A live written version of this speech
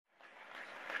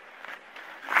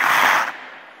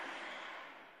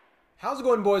How's it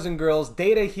going, boys and girls?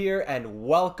 Data here, and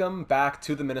welcome back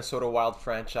to the Minnesota Wild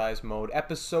Franchise Mode,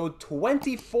 episode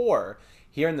 24,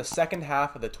 here in the second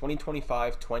half of the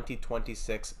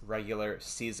 2025-2026 regular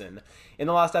season. In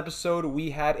the last episode, we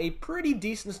had a pretty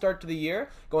decent start to the year,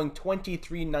 going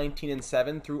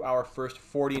 23-19-7 through our first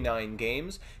 49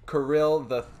 games. Kirill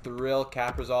the Thrill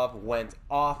Kaprizov went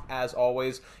off as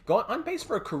always, going on pace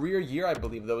for a career year, I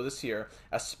believe, though, this year,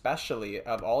 especially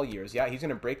of all years. Yeah, he's going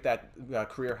to break that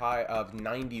career high of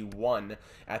 91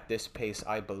 at this pace,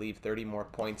 I believe. 30 more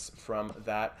points from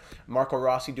that. Marco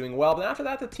Rossi doing well, but after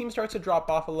that, the team starts to drop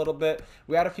off a little bit.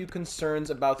 We had a few concerns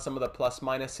about some of the plus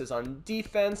minuses on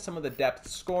defense, some of the depth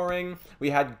scoring. We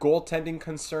had goaltending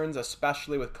concerns,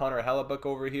 especially with Connor Hellebuyck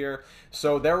over here.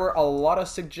 So there were a lot of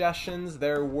suggestions.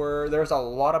 There's a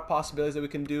lot of possibilities that we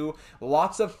can do.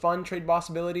 Lots of fun trade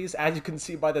possibilities, as you can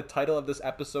see by the title of this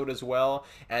episode as well.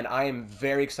 And I am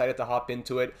very excited to hop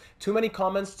into it. Too many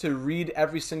comments to read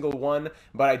every single one,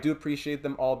 but I do appreciate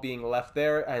them all being left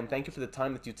there. And thank you for the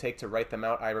time that you take to write them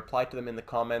out. I replied to them in the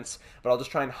comments, but I'll just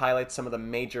try and highlight some of the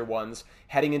major ones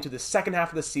heading into the second half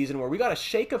of the season, where we got to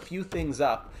shake a few things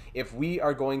up if we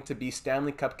are going to be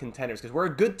Stanley Cup contenders, because we're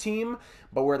a good team,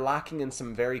 but we're lacking in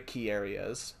some very key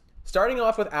areas. Starting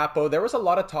off with Apo, there was a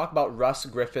lot of talk about Russ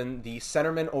Griffin, the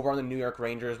centerman over on the New York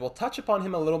Rangers. We'll touch upon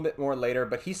him a little bit more later,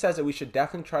 but he says that we should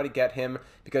definitely try to get him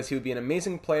because he would be an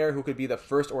amazing player who could be the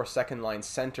first or second line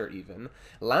center even.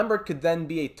 Lambert could then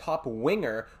be a top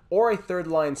winger or a third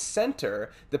line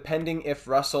center, depending if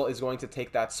Russell is going to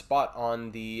take that spot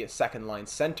on the second line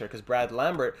center, because Brad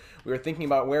Lambert, we were thinking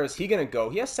about where is he going to go.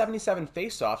 He has 77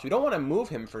 faceoffs. We don't want to move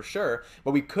him for sure,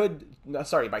 but we could,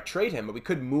 by trade him, but we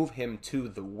could move him to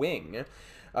the wing.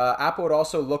 Apo would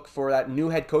also look for that new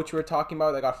head coach we were talking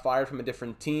about that got fired from a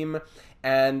different team,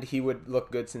 and he would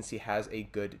look good since he has a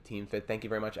good team fit. Thank you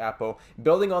very much, Apo.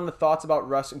 Building on the thoughts about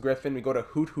Russ Griffin, we go to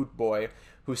Hoot Hoot Boy,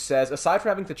 who says, aside from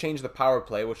having to change the power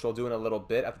play, which we'll do in a little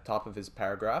bit at the top of his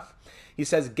paragraph, he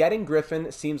says, getting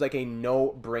Griffin seems like a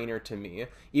no-brainer to me.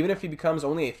 Even if he becomes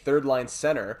only a third-line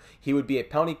center, he would be a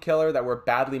penalty killer that we're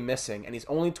badly missing, and he's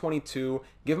only 22.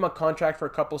 Give him a contract for a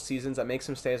couple seasons that makes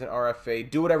him stay as an RFA.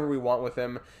 Do whatever we want with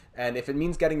him. And if it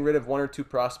means getting rid of one or two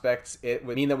prospects, it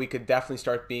would mean that we could definitely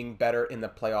start being better in the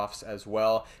playoffs as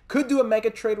well. Could do a mega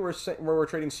trade where we're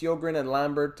trading Sjogren and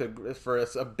Lambert for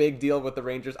a big deal with the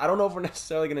Rangers. I don't know if we're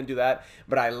necessarily going to do that,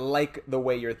 but I like the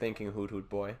way you're thinking, Hoot Hoot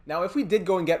Boy. Now, if we did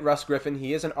go and get Russ Griffin,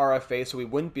 he is an RFA, so we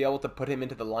wouldn't be able to put him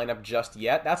into the lineup just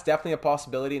yet. That's definitely a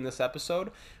possibility in this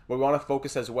episode. But we want to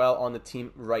focus as well on the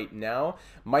team right now.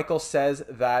 Michael says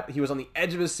that he was on the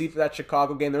edge of his seat for that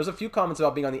Chicago game. There was a few comments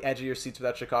about being on the edge of your seats for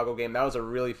that Chicago game. That was a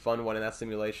really fun one in that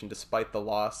simulation, despite the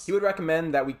loss. He would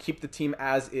recommend that we keep the team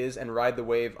as is and ride the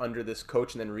wave under this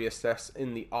coach and then reassess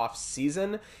in the off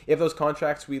season. If those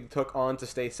contracts we took on to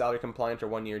stay salary compliant or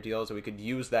one-year deals, or we could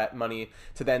use that money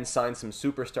to then sign some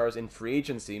superstars in free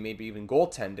agency, maybe even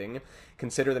goaltending.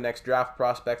 Consider the next draft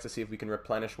prospects to see if we can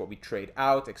replenish what we trade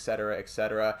out, etc.,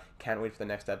 etc. Can't wait for the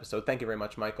next episode. Thank you very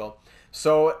much, Michael.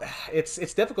 So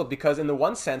it's difficult because in the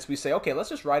one sense we say, okay, let's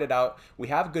just ride it out. We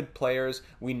have good players.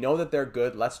 We know that they're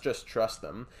good. Let's just trust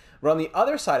them. But on the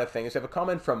other side of things, we have a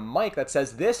comment from Mike that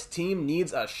says, this team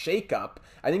needs a shakeup.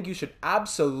 I think you should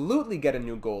absolutely get a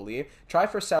new goalie. Try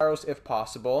for Saros if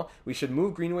possible. We should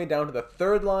move Greenway down to the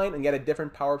third line and get a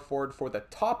different power forward for the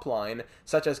top line,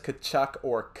 such as Tkachuk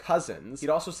or Cousins.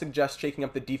 He'd also suggest shaking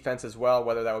up the defense as well,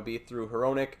 whether that would be through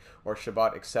Hronek or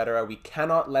Shabbat, etc. We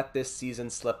cannot let this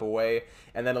season slip away.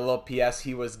 And then a little PS,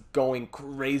 he was going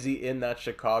crazy in that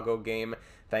Chicago game.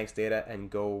 Thanks, Data, and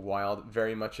go Wild.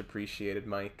 Very much appreciated,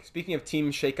 Mike. Speaking of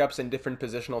team shakeups and different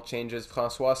positional changes,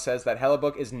 Francois says that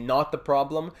Hellebuyck is not the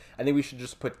problem. I think we should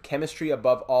just put chemistry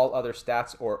above all other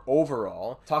stats or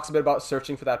overall. Talks a bit about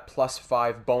searching for that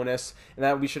 +5 bonus, and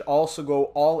that we should also go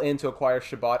all in to acquire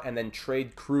Shabbat and then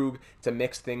trade Krug to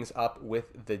mix things up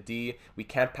with the D. We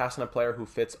can't pass on a player who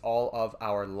fits all of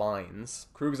our lines.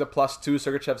 Krug's a +2,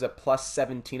 Sergachev's a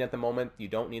 +17 at the moment. You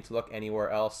don't need to look anywhere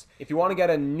else. If you want to get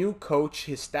a new coach,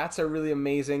 his stats are really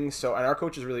amazing, and our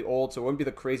coach is really old, so it wouldn't be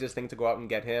the craziest thing to go out and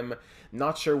get him.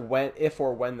 Not sure if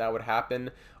or when that would happen.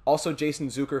 Also, Jason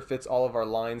Zucker fits all of our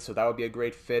lines, so that would be a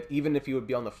great fit, even if he would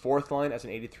be on the fourth line as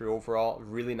an 83 overall.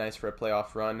 Really nice for a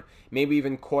playoff run. Maybe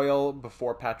even Coyle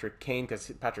before Patrick Kane,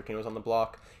 because Patrick Kane was on the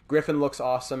block. Griffin looks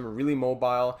awesome, really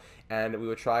mobile, and we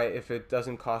would try, if it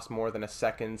doesn't cost more than a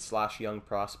second/young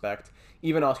prospect,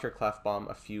 even Oscar Klefbom,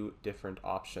 a few different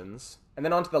options. And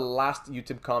then on to the last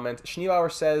YouTube comment.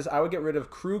 Schneebauer says, I would get rid of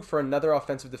Krug for another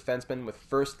offensive defenseman with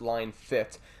first line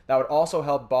fit. That would also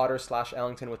help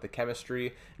Botter/Ellington with the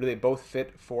chemistry. Do they both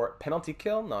fit for penalty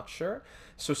kill? Not sure.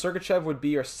 So Sergachev would be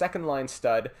your second line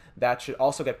stud. That should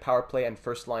also get power play and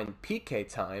first line PK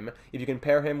time. If you can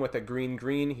pair him with a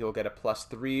green, he'll get a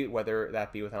 +3, whether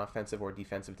that be with an offensive or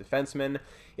defensive defenseman.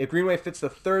 If Greenway fits the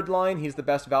third line, he's the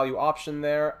best value option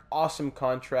there. Awesome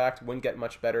contract, wouldn't get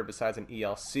much better besides an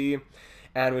ELC.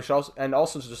 And we should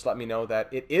also just let me know that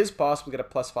it is possible to get a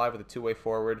 +5 with a two-way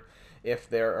forward if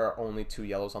there are only 2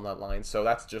 yellows on that line. So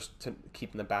that's just to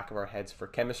keep in the back of our heads for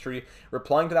chemistry.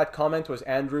 Replying to that comment was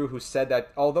Andrew, who said that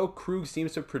although Krug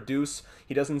seems to produce,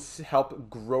 he doesn't help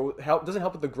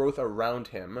with the growth around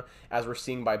him, as we're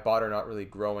seeing by Botter not really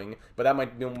growing. But that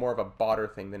might be more of a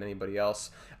Botter thing than anybody else.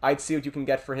 I'd see what you can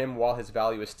get for him while his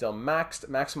value is still maxed.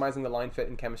 Maximizing the line fit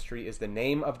and chemistry is the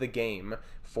name of the game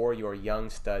for your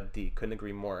young stud D. Couldn't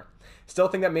agree more. Still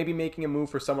think that maybe making a move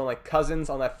for someone like Cousins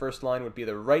on that first line would be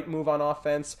the right move on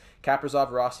offense.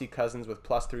 Kaprizov, Rossi, Cousins with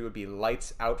 +3 would be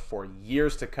lights out for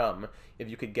years to come if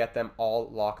you could get them all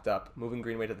locked up. Moving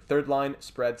Greenway to the third line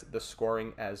spreads the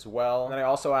scoring as well. And then I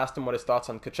also asked him what his thoughts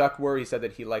on Tkachuk were. He said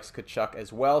that he likes Tkachuk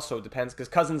as well, so it depends, because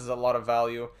Cousins is a lot of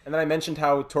value. And then I mentioned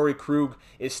how Torrey Krug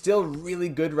is still really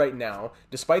good right now.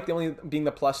 Despite the only being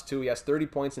the +2, he has 30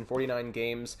 points in 49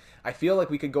 games. I feel like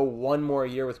we could go one more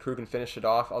year with Krug and finish it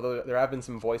off, although there have been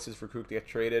some voices for Krug to get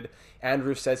traded.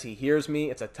 Andrew says he hears me.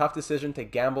 It's a tough decision to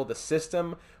gamble the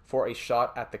system for a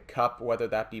shot at the cup, whether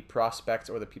that be prospects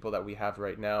or the people that we have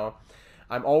right now.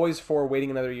 I'm always for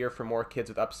waiting another year for more kids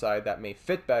with upside that may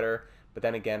fit better, but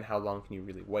then again, how long can you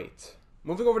really wait?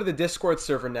 Moving over to the Discord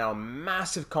server now.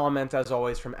 Massive comment, as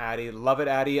always, from Addy. Love it,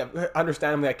 Addy.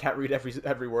 Understandably, I can't read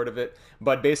every word of it,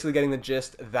 but basically getting the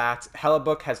gist that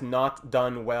Hellebuck has not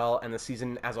done well, and the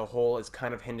season as a whole is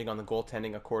kind of hinging on the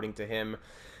goaltending, according to him.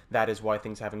 That is why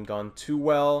things haven't gone too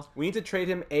well. We need to trade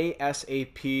him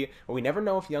ASAP, but we never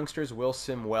know if youngsters will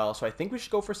sim well, so I think we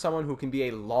should go for someone who can be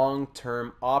a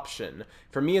long-term option.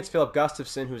 For me, it's Philip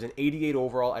Gustafsson, who's an 88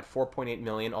 overall at $4.8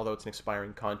 million, although it's an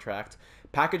expiring contract.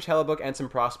 Package Hellebuck and some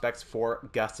prospects for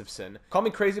Gustafsson. Call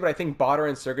me crazy, but I think Botter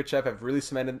and Sergachev have really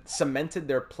cemented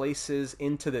their places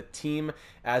into the team,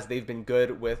 as they've been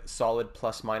good with solid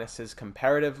plus-minuses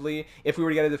comparatively. If we were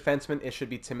to get a defenseman, it should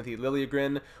be Timothy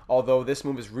Liljegren, although this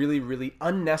move is really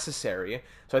unnecessary,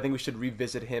 so I think we should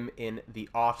revisit him in the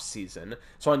off-season.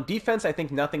 So on defense, I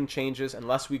think nothing changes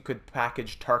unless we could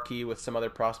package Tarkey with some other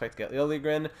prospect to get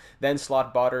Liljegren, then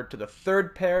slot Botter to the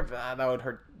third pair. That would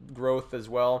hurt growth as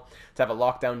well, to have a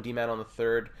lockdown D-man on the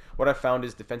third. What I've found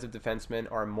is defensive defensemen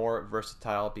are more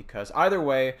versatile, because either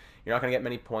way, you're not going to get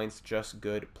many points, just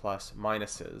good plus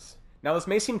minuses. Now, this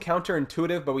may seem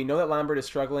counterintuitive, but we know that Lambert is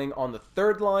struggling on the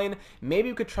third line. Maybe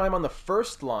we could try him on the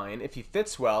first line if he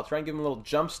fits well, try and give him a little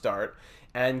jump start,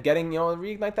 and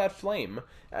reignite that flame.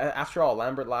 After all,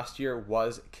 Lambert last year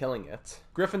was killing it.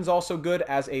 Griffin's also good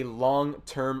as a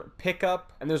long-term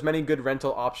pickup, and there's many good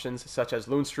rental options such as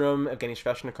Lundstrom, Evgeny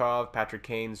Sveshnikov, Patrick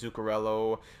Kane,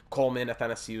 Zuccarello, Coleman,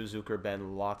 Athanasiou,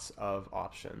 Zuckerben, lots of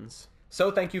options. So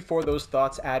thank you for those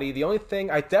thoughts, Addy. The only thing,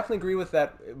 I definitely agree with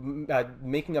that,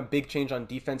 making a big change on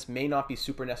defense may not be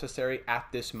super necessary at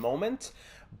this moment.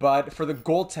 But for the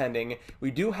goaltending, we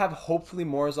do have hopefully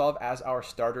Morozov as our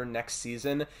starter next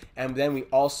season. And then we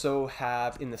also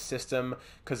have in the system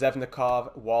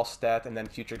Kozevnikov, Wallstedt, and then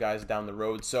future guys down the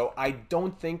road. So I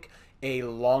don't think a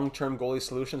long-term goalie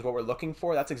solution is what we're looking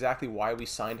for. That's exactly why we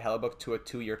signed Hellebuck to a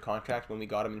 2-year contract when we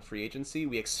got him in free agency.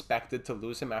 We expected to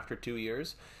lose him after 2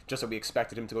 years, just that we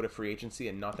expected him to go to free agency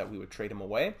and not that we would trade him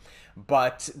away.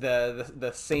 But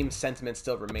the same sentiment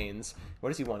still remains. What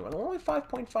does he want? Only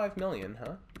 $5.5 million,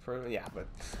 huh? Yeah, but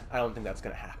I don't think that's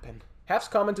going to happen. Hef's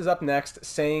comment is up next,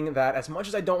 saying that as much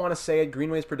as I don't want to say it,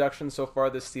 Greenway's production so far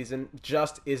this season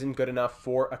just isn't good enough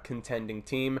for a contending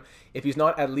team. If he's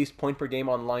not at least point per game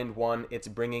on line 1, it's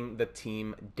bringing the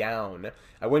team down.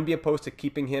 I wouldn't be opposed to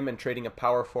keeping him and trading a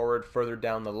power forward further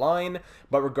down the line,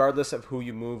 but regardless of who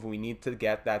you move, we need to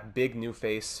get that big new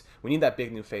face. We need that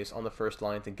big new face on the first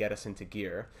line to get us into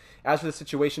gear. As for the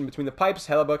situation between the pipes,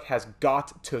 Hellebuck has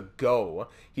got to go.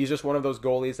 He's just one of those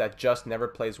goalies that just never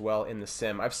plays well in the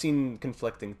sim. I've seen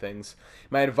conflicting things.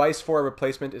 My advice for a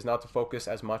replacement is not to focus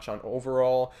as much on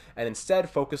overall and instead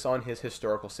focus on his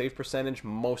historical save percentage,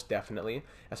 most definitely,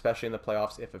 especially in the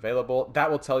playoffs if available.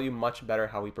 That will tell you much better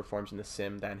how he performs in the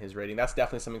sim than his rating. That's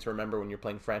definitely something to remember when you're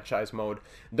playing franchise mode.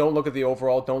 Don't look at the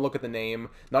overall, don't look at the name,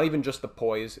 not even just the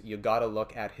poise. You gotta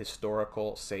look at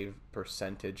historical save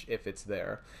percentage if it's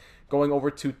there. Going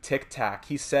over to Tic Tac,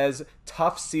 he says,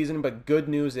 tough season, but good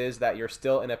news is that you're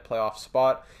still in a playoff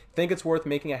spot. Think it's worth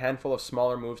making a handful of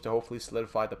smaller moves to hopefully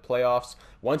solidify the playoffs.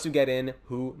 Once you get in,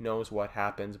 who knows what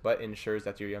happens, but ensures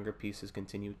that your younger pieces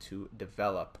continue to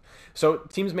develop. So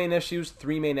team's main issues,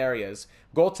 3 main areas.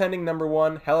 Goaltending, number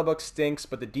 1, Hellebuyck stinks,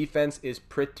 but the defense is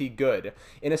pretty good.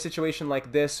 In a situation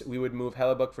like this, we would move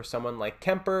Hellebuyck for someone like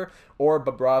Kemper or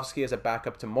Bobrovsky as a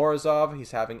backup to Morozov.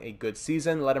 He's having a good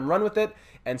season. Let him run with it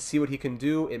and see what he can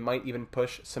do. It might even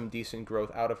push some decent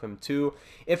growth out of him too.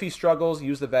 If he struggles,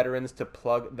 use the veterans to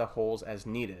plug the holes as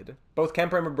needed. Both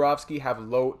Kemper and Bobrovsky have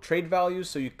low trade values,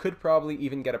 so you could probably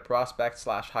even get a prospect /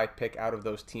 high pick out of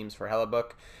those teams for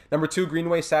Hellebuyck. Number 2,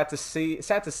 Greenway, sad to see,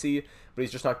 but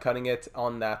he's just not cutting it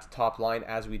on that top line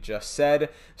as we just said.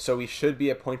 So he should be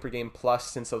a point per game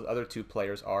plus since those other 2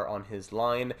 players are on his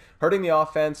line. Hurting the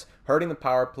offense, hurting the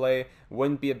power play.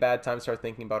 Wouldn't be a bad time to start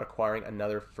thinking about acquiring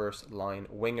another first line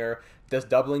winger. Does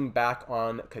doubling back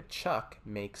on Tkachuk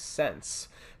make sense?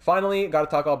 Finally, got to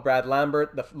talk about Brad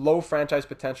Lambert. The low franchise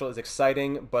potential is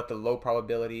exciting, but the low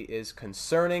probability is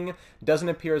concerning. Doesn't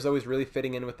appear as though he's really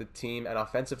fitting in with the team, and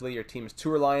offensively, your team is too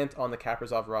reliant on the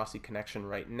Kaprizov-Rossi connection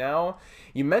right now.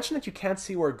 You mentioned that you can't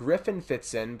see where Griffin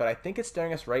fits in, but I think it's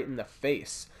staring us right in the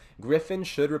face. Griffin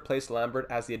should replace Lambert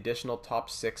as the additional top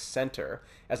 6 center.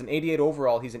 As an 88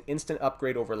 overall, he's an instant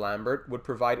upgrade over Lambert, would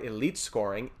provide elite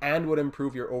scoring, and would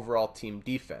improve your overall team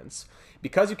defense.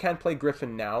 Because you can't play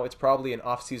Griffin now, it's probably an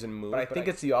off-season move, but I think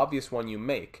it's the obvious one you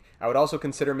make. I would also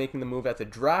consider making the move at the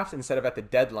draft instead of at the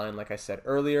deadline, like I said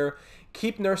earlier.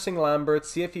 Keep nursing Lambert,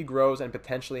 see if he grows and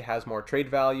potentially has more trade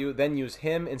value, then use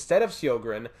him instead of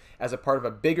Sjogren as a part of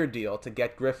a bigger deal to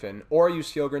get Griffin, or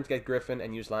use Sjogren to get Griffin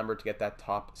and use Lambert to get that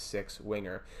top 6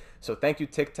 winger. So thank you,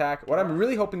 Tic Tac. What I'm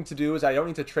really hoping to do is I don't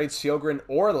need to trade Sjogren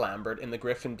or Lambert in the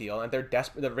Griffin deal, and they're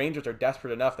desperate. The Rangers are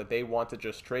desperate enough that they want to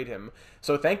just trade him.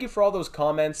 So thank you for all those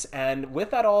comments, and with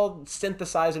that all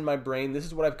synthesized in my brain, this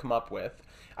is what I've come up with.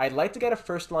 I'd like to get a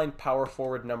first-line power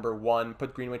forward number 1,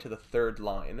 put Greenway to the 3rd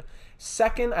line.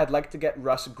 Second, I'd like to get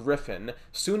Russ Griffin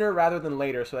sooner rather than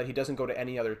later so that he doesn't go to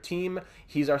any other team.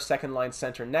 He's our second-line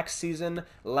center next season.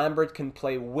 Lambert can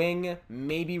play wing,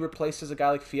 maybe replaces a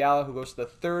guy like Fiala who goes to the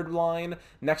 3rd line.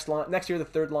 Next year, the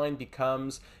 3rd line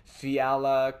becomes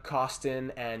Fiala,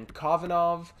 Kostin, and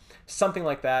Kovanov. Something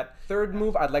like that. Third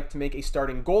move, I'd like to make a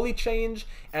starting goalie change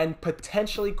and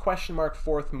potentially question mark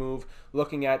 4th move,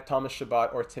 looking at Thomas Chabot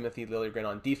or Timothy Liljegren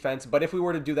on defense. But if we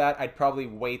were to do that, I'd probably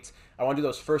wait. I want to do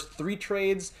those first 3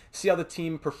 trades, see how the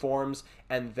team performs,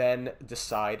 and then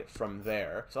decide from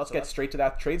there. So let's get straight to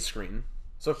that trade screen.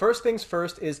 So first things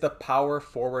first is the power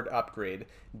forward upgrade.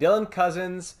 Dylan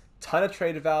Cousins, ton of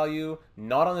trade value,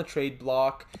 not on the trade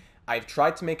block. I've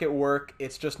tried to make it work.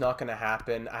 It's just not going to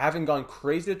happen. I haven't gone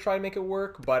crazy to try and make it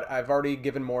work, but I've already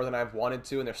given more than I've wanted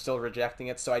to, and they're still rejecting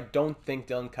it. So I don't think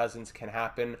Dylan Cousins can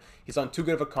happen. He's on too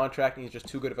good of a contract, and he's just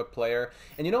too good of a player.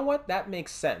 And you know what? That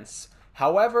makes sense.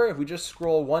 However, if we just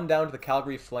scroll one down to the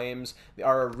Calgary Flames,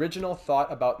 our original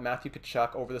thought about Matthew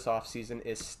Tkachuk over this offseason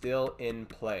is still in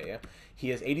play. He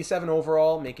is 87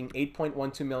 overall, making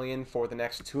 $8.12 million for the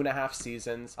next 2.5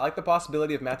 seasons. I like the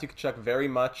possibility of Matthew Tkachuk very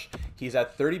much. He's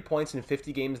at 30 points in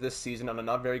 50 games this season on a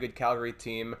not very good Calgary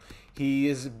team.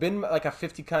 He's been like a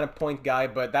 50 kind of point guy,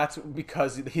 but that's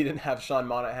because he didn't have Sean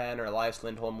Monahan or Elias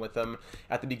Lindholm with him.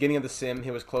 At the beginning of the sim, he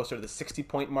was closer to the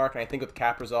 60-point mark, and I think with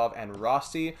Kaprizov and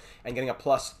Rossi and getting a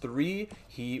 +3,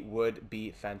 he would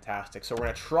be fantastic. So we're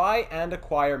going to try and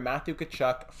acquire Matthew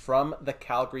Tkachuk from the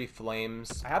Calgary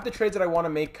Flames. I have the trades that I want to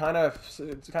make kind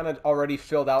of already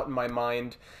filled out in my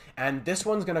mind. And this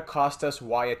one's going to cost us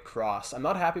Wyatt Cross. I'm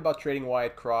not happy about trading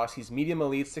Wyatt Cross. He's medium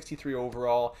elite, 63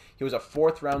 overall. He was a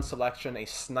 4th round selection, a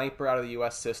sniper out of the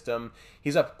U.S. system.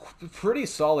 He's a pretty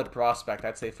solid prospect,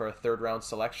 I'd say, for a 3rd round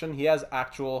selection. He has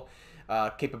actual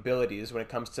capabilities when it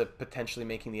comes to potentially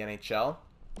making the NHL.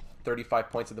 35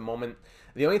 points at the moment.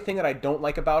 The only thing that I don't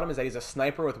like about him is that he's a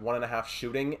sniper with 1.5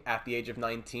 shooting at the age of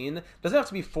 19. Doesn't have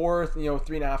to be 4,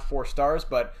 3.5, 4 stars,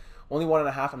 but only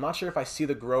 1.5. I'm not sure if I see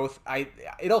the growth.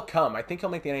 It'll come. I think he'll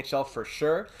make the NHL for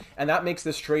sure, and that makes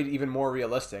this trade even more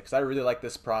realistic because I really like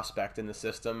this prospect in the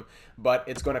system, but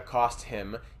it's going to cost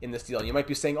him in this deal. You might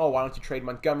be saying, oh, why don't you trade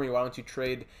Montgomery? Why don't you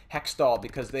trade Hextall?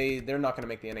 Because they're not going to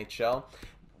make the NHL.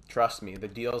 Trust me, the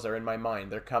deals are in my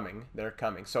mind. They're coming. They're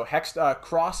coming. So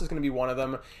Cross is going to be one of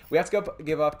them. We have to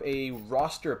give up a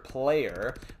roster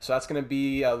player. So that's going to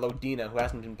be Lodina, who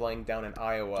hasn't been playing down in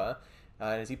Iowa.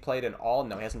 Has he played at all?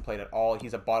 No, he hasn't played at all.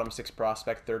 He's a bottom 6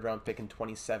 prospect, 3rd round pick in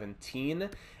 2017.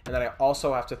 And then I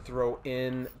also have to throw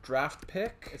in draft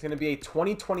pick. It's going to be a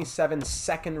 2027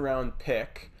 2nd round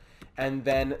pick. and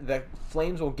then the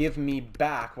Flames will give me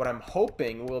back what I'm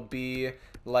hoping will be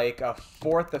like a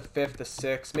 4th, a 5th, a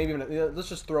 6th, maybe even, let's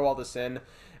just throw all this in.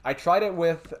 I tried it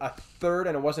with a 3rd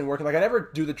and it wasn't working. Like, I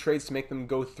never do the trades to make them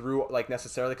go through, like,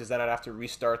 necessarily, because then I'd have to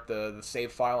restart the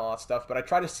save file and all that stuff. But I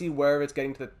try to see where it's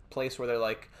getting to the place where they're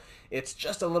like, it's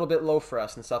just a little bit low for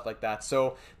us and stuff like that.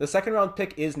 So the 2nd round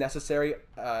pick is necessary,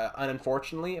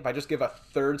 unfortunately. If I just give a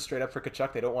 3rd straight up for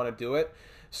Tkachuk, they don't want to do it.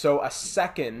 So a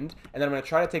 2nd, and then I'm going to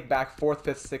try to take back 4th,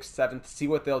 5th, 6th, 7th, see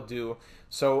what they'll do.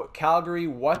 So Calgary,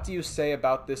 what do you say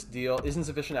about this deal? Isn't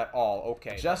sufficient at all.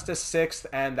 Okay, just a 6th,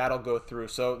 and that'll go through.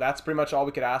 So that's pretty much all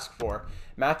we could ask for.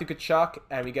 Matthew Tkachuk,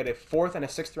 and we get a 4th and a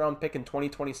 6th round pick in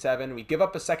 2027. We give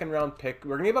up a 2nd round pick.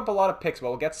 We're going to give up a lot of picks, but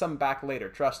we'll get some back later,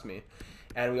 trust me.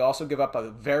 And we also give up a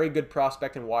very good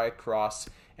prospect in Wyatt Cross,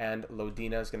 and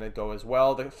Lodina is going to go as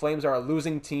well. The Flames are a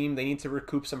losing team. They need to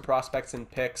recoup some prospects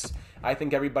and picks. I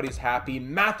think everybody's happy.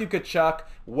 Matthew Tkachuk,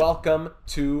 welcome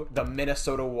to the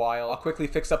Minnesota Wild. I'll quickly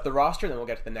fix up the roster, then we'll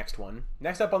get to the next one.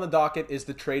 Next up on the docket is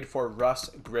the trade for Russ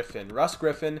Griffin. Russ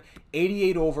Griffin,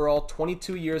 88 overall,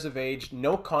 22 years of age,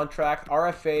 no contract.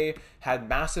 RFA had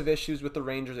massive issues with the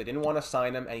Rangers. They didn't want to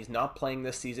sign him, and he's not playing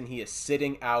this season. He is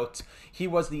sitting out. He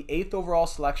was the 8th overall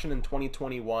selection in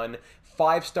 2021.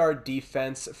 5-star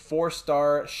defense,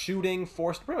 4-star shooting,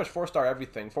 pretty much 4-star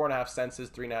everything. 4.5 senses,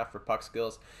 3.5 for puck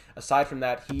skills. Aside from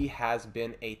that, he has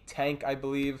been a tank, I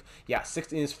believe. Yeah,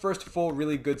 in his first full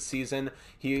really good season.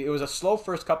 It was a slow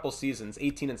first couple seasons,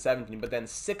 18 and 17, but then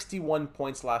 61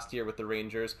 points last year with the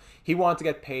Rangers. He wanted to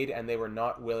get paid, and they were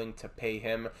not willing to pay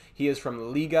him. He is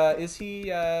from Liga. Is he?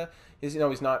 No,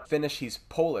 he's not Finnish. He's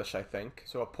Polish, I think.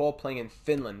 So a Pole playing in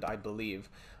Finland, I believe.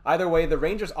 Either way, the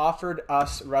Rangers offered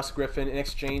us Russ Griffin in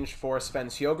exchange for Sven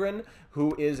Sjogren,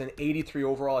 who is an 83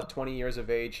 overall at 20 years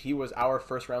of age. He was our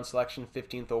first-round selection,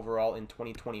 15th overall in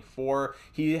 2024.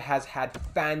 He has had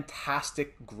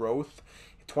fantastic growth.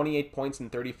 28 points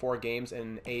in 34 games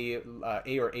in A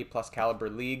or A+ caliber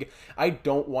league. I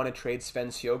don't want to trade Sven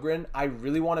Sjogren. I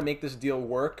really want to make this deal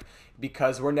work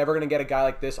because we're never going to get a guy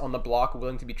like this on the block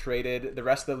willing to be traded. The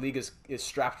rest of the league is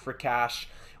strapped for cash.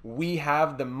 We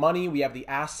have the money, we have the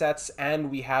assets,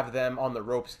 and we have them on the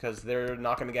ropes because they're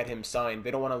not going to get him signed. They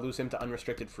don't want to lose him to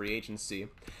unrestricted free agency.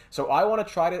 So I want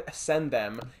to try to send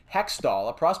them Hextall,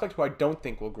 a prospect who I don't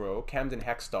think will grow, Camden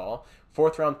Hextall,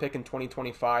 4th round pick in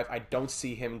 2025. I don't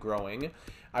see him growing.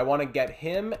 I want to get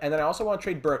him, and then I also want to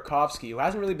trade Burakovsky, who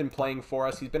hasn't really been playing for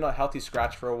us. He's been a healthy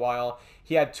scratch for a while.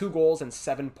 He had 2 goals and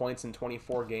 7 points in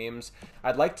 24 games.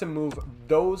 I'd like to move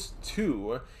those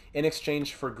two in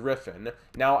exchange for Griffin.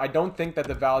 Now, I don't think that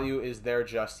the value is there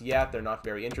just yet. They're not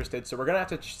very interested, so we're going to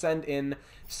have to send in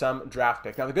some draft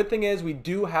picks. Now, the good thing is we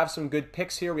do have some good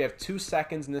picks here. We have 2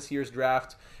 seconds in this year's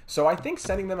draft, so I think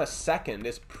sending them a 2nd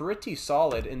is pretty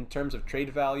solid in terms of trade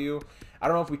value. I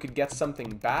don't know if we could get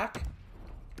something back.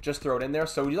 Just throw it in there.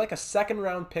 So would you like a 2nd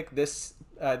round pick this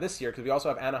year? Because we also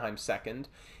have Anaheim 2nd.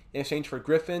 In exchange for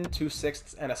Griffin, 2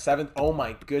 6ths, and a 7th. Oh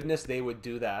my goodness, they would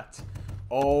do that.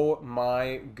 Oh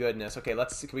my goodness. Okay,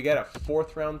 let's see. Can we get a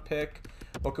 4th round pick?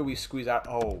 What could we squeeze out?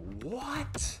 Oh,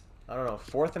 what? I don't know.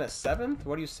 4th and a 7th?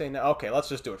 What do you say now? Okay, let's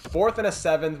just do it. 4th and a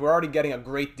 7th. We're already getting a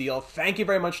great deal. Thank you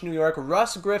very much, New York.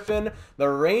 Russ Griffin, the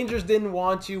Rangers didn't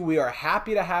want you. We are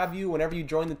happy to have you whenever you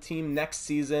join the team next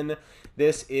season.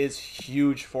 This is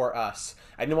huge for us.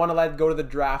 I didn't want to let it go to the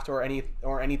draft or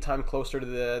any time closer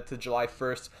to July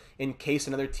 1st in case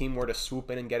another team were to swoop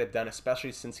in and get it done,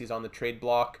 especially since he's on the trade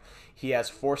block. He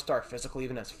has 4-star physical,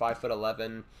 even has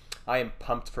 5'11". I am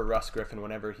pumped for Russ Griffin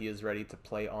whenever he is ready to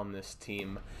play on this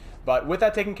team. But with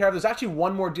that taken care of, there's actually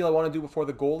one more deal I want to do before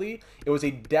the goalie. It was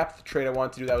a depth trade I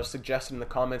wanted to do that was suggested in the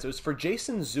comments. It was for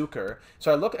Jason Zucker.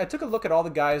 So I took a look at all the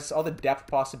guys, all the depth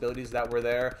possibilities that were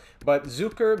there. But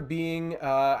Zucker being,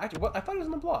 actually, I thought he was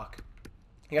on the block.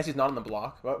 I guess he's not on the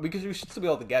block, but because we should still be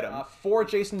able to get him. For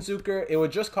Jason Zucker, it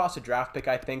would just cost a draft pick,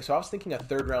 I think. So I was thinking a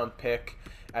 3rd round pick.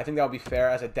 I think that would be fair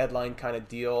as a deadline kind of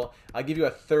deal. I'll give you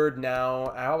a 3rd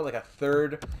now. How about like a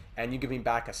 3rd, and you give me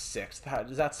back a 6th?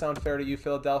 Does that sound fair to you,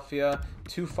 Philadelphia?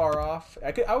 Too far off?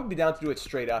 I would be down to do it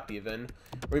straight up even.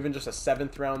 Or even just a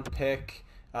 7th round pick.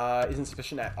 Isn't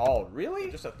sufficient at all.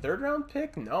 Really? Just a 3rd round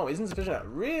pick? No, isn't sufficient at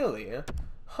really?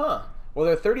 Huh. Well,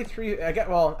 they're 33.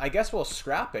 I guess we'll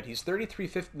scrap it. He's 33.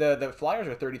 The Flyers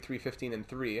are 33, 15, and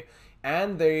 3,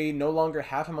 and they no longer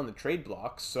have him on the trade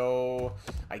block. So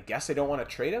I guess they don't want to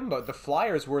trade him. But the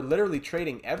Flyers were literally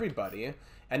trading everybody,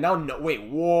 and now no. Wait,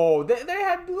 whoa! They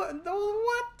had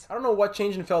what? I don't know what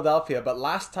changed in Philadelphia, but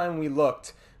last time we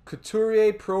looked,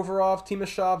 Couturier, Provorov,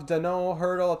 Timashov, Danault,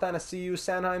 Hurdle, Athanasiou,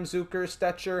 Sanheim, Zucker,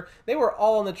 Stetcher, they were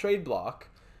all on the trade block.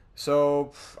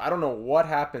 So I don't know what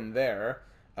happened there.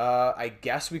 I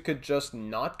guess we could just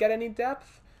not get any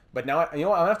depth. But now, I'm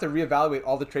gonna have to reevaluate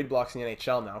all the trade blocks in the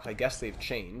NHL now, because I guess they've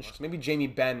changed. Maybe Jamie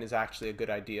Benn is actually a good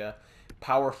idea.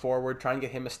 Power forward, try and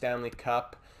get him a Stanley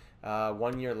Cup.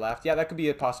 1 year left. Yeah, that could be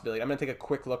a possibility. I'm going to take a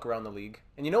quick look around the league.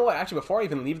 And you know what? Actually, before I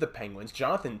even leave the Penguins,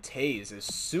 Jonathan Toews is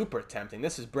super tempting.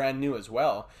 This is brand new as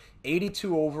well.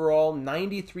 82 overall,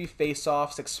 93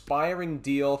 faceoffs, expiring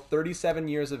deal, 37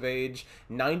 years of age,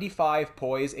 95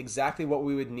 poise, exactly what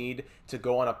we would need to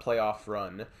go on a playoff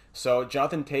run. So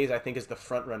Jonathan Toews, I think, is the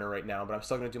front runner right now, but I'm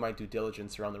still going to do my due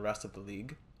diligence around the rest of the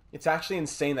league. It's actually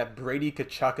insane that Brady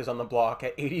Tkachuk is on the block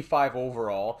at 85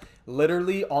 overall,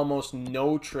 literally almost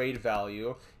no trade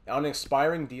value on an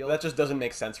expiring deal. That just doesn't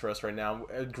make sense for us right now.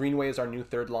 Greenway is our new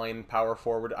third-line power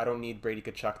forward. I don't need Brady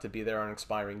Tkachuk to be there on an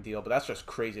expiring deal, but that's just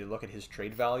crazy to look at his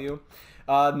trade value.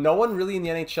 No one really in the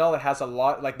NHL that has a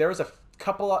lot. Like, there's a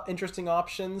couple of interesting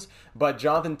options, but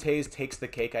Jonathan Toews takes the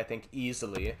cake, I think,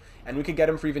 easily. And we could get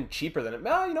him for even cheaper than it.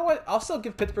 Well, you know what? I'll still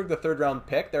give Pittsburgh the third-round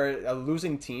pick. They're a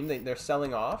losing team. They're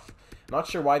selling off. I'm not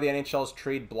sure why the NHL's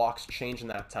trade blocks changed in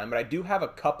that time, but I do have a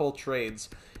couple trades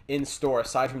in store,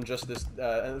 aside from just this,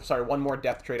 one more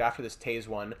depth trade after this Toews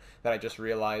one that I just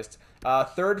realized.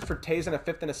 Third for Toews and a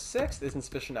fifth and a sixth isn't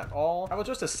sufficient at all. How about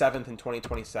just a seventh in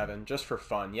 2027, just for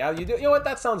fun? Yeah, you know what?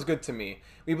 That sounds good to me.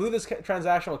 We believe this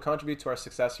transaction will contribute to our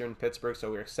success here in Pittsburgh,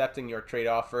 so we're accepting your trade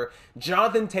offer.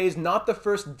 Jonathan Toews, not the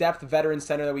first depth veteran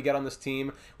center that we get on this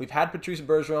team. We've had Patrice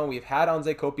Bergeron, we've had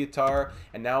Anze Kopitar,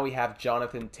 and now we have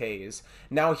Jonathan Toews.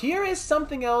 Now here is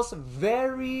something else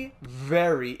very,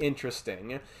 very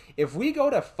interesting. If we go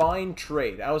to find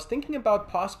trade, I was thinking about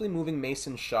possibly moving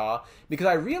Mason Shaw because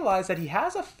I realized that he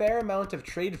has a fair amount of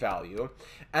trade value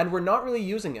and we're not really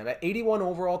using him. At 81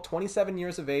 overall, 27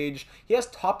 years of age, he has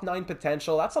top 9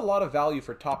 potential. That's a lot of value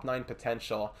for top 9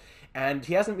 potential. And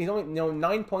he's only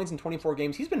 9 points in 24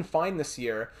 games. He's been fine this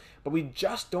year, but we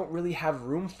just don't really have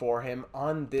room for him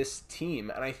on this team.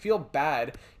 And I feel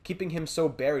bad keeping him so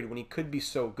buried when he could be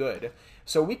so good.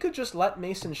 So we could just let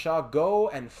Mason Shaw go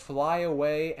and fly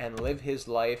away and live his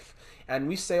life. And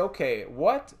we say, okay,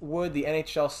 what would the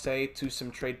NHL say to some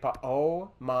trade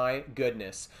Oh my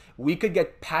goodness. We could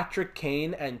get Patrick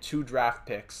Kane and 2 draft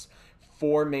picks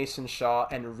for Mason Shaw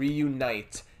and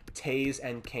reunite Toews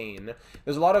and Kane.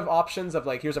 There's a lot of options of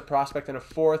like, here's a prospect and a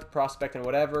fourth, prospect and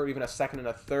whatever, even a second and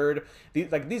a third.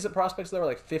 These prospects that are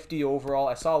like 50 overall.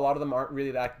 I saw a lot of them aren't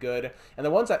really that good. And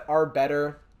the ones that are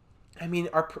better, I mean,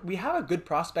 we have a good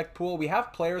prospect pool. We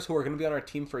have players who are going to be on our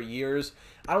team for years.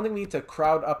 I don't think we need to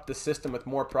crowd up the system with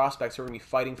more prospects who are going to be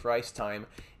fighting for ice time,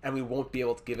 and we won't be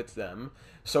able to give it to them.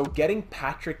 So getting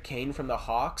Patrick Kane from the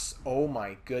Hawks, oh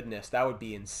my goodness, that would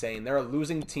be insane. They're a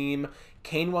losing team.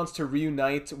 Kane wants to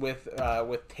reunite with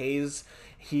Toews.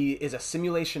 He is a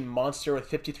simulation monster with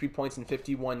 53 points in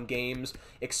 51 games.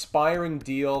 Expiring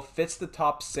deal, fits the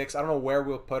top 6. I don't know where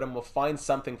we'll put him. We'll find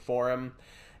something for him.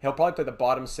 He'll probably play the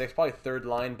bottom 6, probably third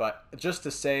line, but just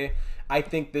to say, I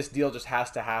think this deal just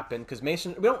has to happen because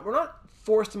we're not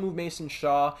forced to move Mason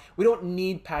Shaw. We don't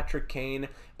need Patrick Kane,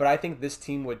 but I think this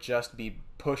team would just be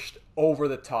pushed over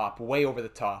the top, way over the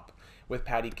top, with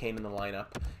Patty Kane in the lineup.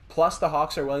 Plus, the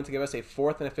Hawks are willing to give us a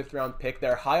 4th and a 5th round pick.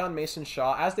 They're high on Mason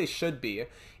Shaw, as they should be.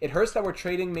 It hurts that we're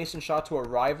trading Mason Shaw to a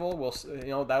rival.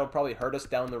 That'll probably hurt us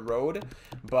down the road,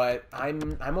 but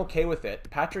I'm okay with it.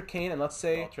 Patrick Kane, and let's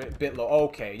say a bit low.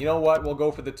 Okay, you know what? We'll go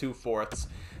for the 2 fourths.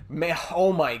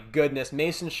 Oh my goodness,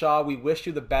 Mason Shaw, we wish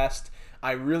you the best.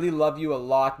 I really love you a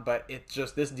lot, but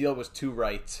this deal was too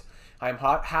right. I'm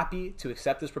happy to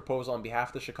accept this proposal on behalf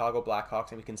of the Chicago Blackhawks,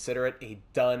 and we consider it a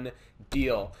done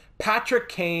deal. Patrick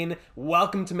Kane,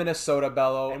 welcome to Minnesota,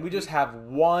 Bello. And we just have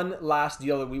one last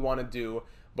deal that we want to do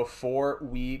before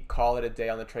we call it a day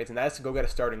on the trades, and that is to go get a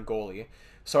starting goalie.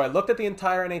 So I looked at the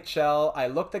entire NHL. I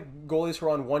looked at goalies who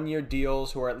are on 1-year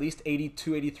deals, who are at least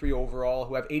 82, 83 overall,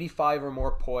 who have 85 or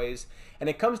more poise, and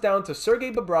it comes down to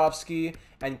Sergei Bobrovsky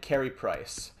and Carey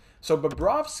Price. So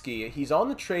Bobrovsky, he's on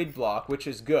the trade block, which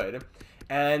is good,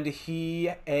 and he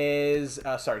is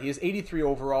 83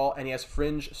 overall, and he has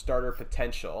fringe starter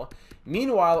potential.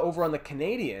 Meanwhile, over on the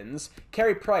Canadiens,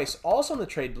 Carey Price, also on the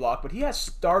trade block, but he has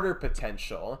starter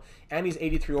potential, and he's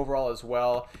 83 overall as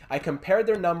well. I compared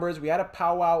their numbers. We had a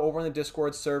powwow over on the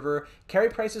Discord server. Carey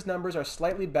Price's numbers are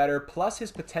slightly better, plus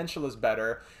his potential is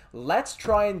better. Let's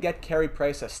try and get Carey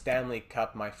Price a Stanley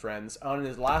Cup, my friends. On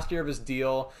his last year of his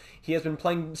deal, he has been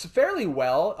playing fairly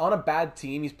well on a bad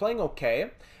team. He's playing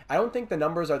okay. I don't think the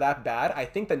numbers are that bad. I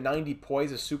think the 90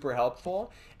 poise is super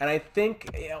helpful. And I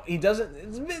think, he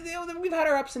doesn't, we've had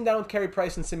our ups and downs with Carey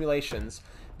Price in simulations.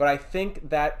 but I think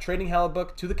that trading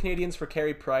Hellebuck to the Canadiens for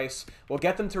Carey Price will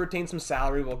get them to retain some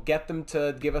salary, will get them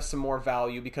to give us some more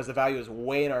value because the value is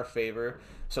way in our favor.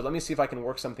 So let me see if I can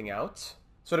work something out.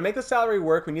 So to make the salary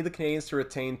work, we need the Canadiens to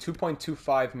retain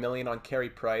 $2.25 million on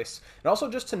Carey Price. And also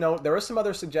just to note, there are some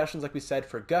other suggestions, like we said,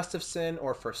 for Gustafsson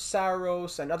or for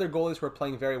Saros and other goalies who are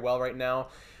playing very well right now.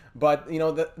 But, you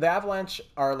know, the Avalanche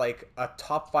are like a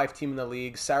top 5 team in the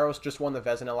league. Saros just won the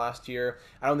Vezina last year.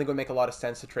 I don't think it would make a lot of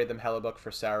sense to trade them Hellebuck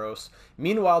for Saros.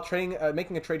 Meanwhile,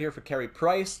 making a trade here for Carey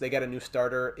Price, they get a new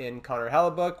starter in Connor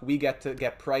Hellebuck. We get to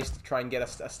get Price to try and get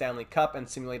a Stanley Cup and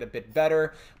simulate a bit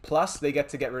better. Plus, they get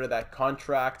to get rid of that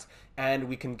contract, and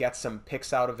we can get some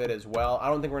picks out of it as well. I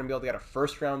don't think we're going to be able to get a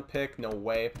first-round pick. No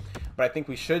way. But I think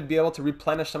we should be able to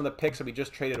replenish some of the picks that we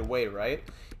just traded away, right,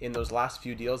 in those last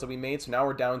few deals that we made. So now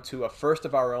we're down to a first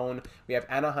of our own. We have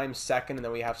Anaheim second, and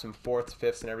then we have some fourths,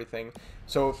 fifths, and everything.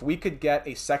 So if we could get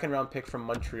a second-round pick from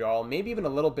Montreal, maybe even a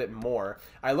little bit more.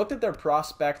 I looked at their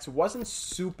prospects, wasn't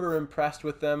super impressed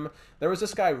with them. There was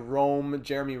this guy,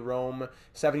 Jeremy Rome,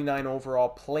 79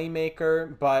 overall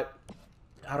playmaker, but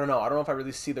I don't know. I don't know if I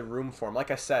really see the room for him.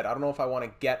 Like I said, I don't know if I want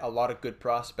to get a lot of good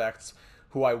prospects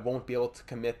who I won't be able to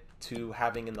commit to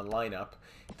having in the lineup.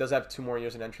 He does have 2 more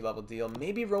years in entry-level deal.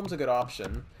 Maybe Rome's a good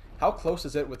option. How close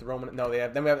is it with Rome? No,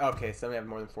 okay, so then we have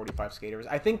more than 45 skaters.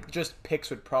 I think just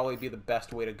picks would probably be the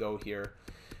best way to go here.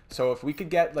 So if we could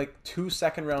get like 2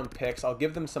 second-round picks, I'll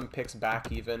give them some picks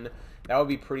back even. That would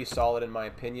be pretty solid in my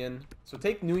opinion. So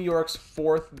take New York's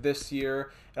 4th this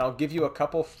year, and I'll give you a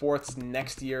couple 4ths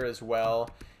next year as well.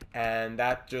 And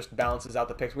that just balances out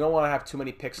the picks. We don't want to have too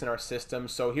many picks in our system.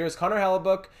 So here's Connor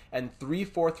Hellebuck and 3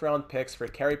 4th-round picks for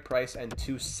Carey Price and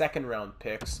 2 second-round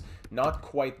picks. Not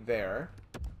quite there.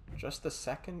 Just the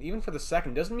second? Even for the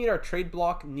second. Doesn't meet our trade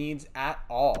block needs at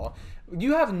all.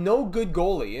 You have no good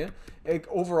goalie,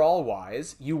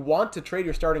 overall-wise. You want to trade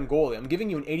your starting goalie. I'm giving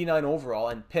you an 89 overall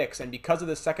and picks, and because of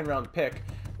the second-round pick,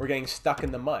 we're getting stuck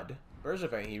in the mud.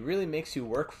 Bergevin, he really makes you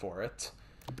work for it.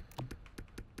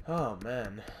 Oh,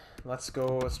 man. Let's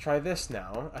try this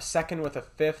now. A second with a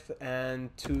 5th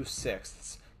and 2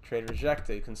 6ths. Trade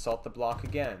rejected. Consult the block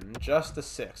again. Just a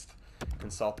 6th.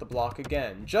 Consult the block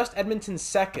again. Just Edmonton's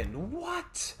second.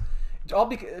 What?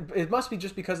 It must be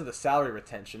just because of the salary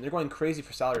retention. They're going crazy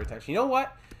for salary retention. You know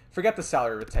what? Forget the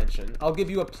salary retention. I'll give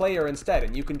you a player instead,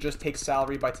 and you can just take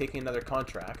salary by taking another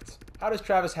contract. How does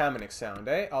Travis Hamonic sound,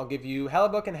 eh? I'll give you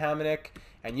Hellebuck and Hamonic,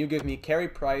 and you give me Carey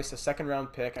Price, a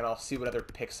second-round pick, and I'll see what other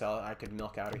picks I could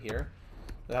milk out of here.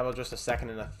 How about just a second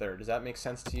and a third? Does that make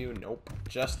sense to you? Nope.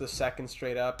 Just the second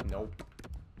straight up? Nope.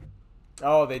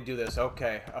 Oh, they do this.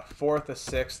 Okay. A 4th, a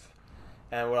 6th.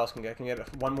 And what else can we get? Can we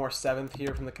get one more 7th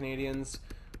here from the Canadiens?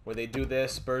 Where they do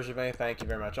this. Bergevin, thank you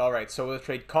very much. All right, so we'll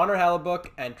trade Connor Hellebuck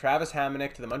and Travis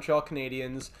Hamonic to the Montreal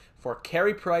Canadiens for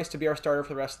Carey Price to be our starter for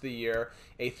the rest of the year,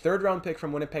 a 3rd-round pick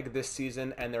from Winnipeg this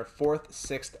season, and their 4th,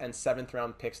 6th, and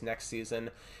 7th-round picks next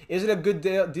season. Is it a good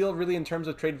deal really in terms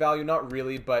of trade value? Not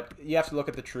really, but you have to look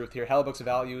at the truth here. Hellebuck's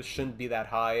values shouldn't be that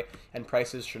high, and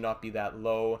prices should not be that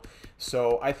low.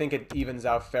 So I think it evens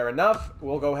out fair enough.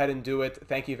 We'll go ahead and do it.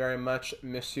 Thank you very much,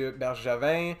 Monsieur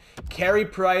Bergevin. Carey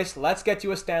Price, let's get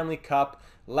you a Stanley Cup.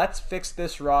 Let's fix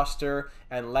this roster,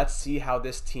 and let's see how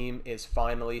this team is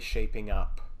finally shaping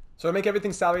up. So to make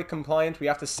everything salary compliant, we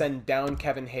have to send down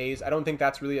Kevin Hayes. I don't think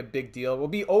that's really a big deal. We'll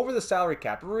be over the salary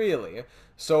cap, really.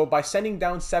 So by sending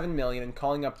down $7 million and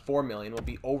calling up $4 million, we'll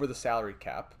be over the salary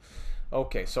cap.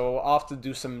 Okay, so I'll have to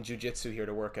do some jiu-jitsu here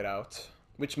to work it out.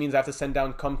 Which means I have to send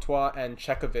down Comtois and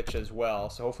Chekovich as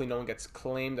well. So hopefully no one gets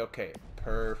claimed. Okay,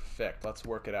 perfect. Let's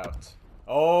work it out.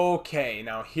 Okay,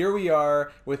 now here we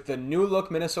are with the new look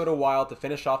Minnesota Wild to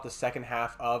finish off the second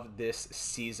half of this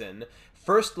season.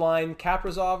 First line,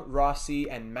 Kaprizov, Rossi,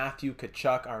 and Matthew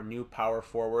Tkachuk, our new power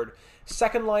forward.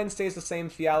 Second line stays the same,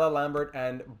 Fiala, Lambert,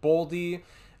 and Boldy.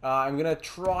 I'm going to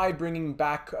try bringing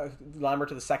back Lambert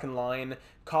to the second line.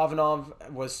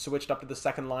 Kovanov was switched up to the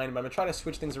second line, but I'm going to try to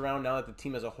switch things around now that the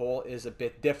team as a whole is a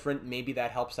bit different. Maybe that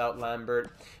helps out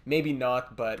Lambert. Maybe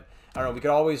not, but I don't know. We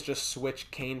could always just switch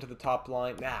Kane to the top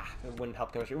line. Nah, it wouldn't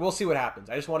help chemistry. We'll see what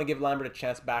happens. I just want to give Lambert a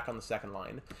chance back on the second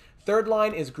line. Third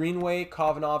line is Greenway,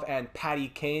 Kovanov, and Patty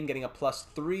Kane getting a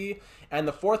 +3. And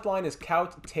the fourth line is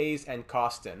Kaut, Taze, and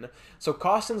Kostin. So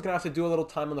Kostin's going to have to do a little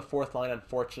time on the fourth line,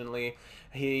 unfortunately.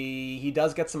 He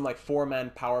does get some like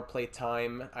 4-man power play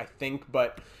time, I think,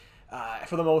 but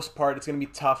for the most part, it's going to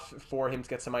be tough for him to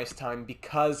get some ice time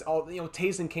because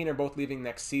Taze and Kane are both leaving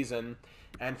next season.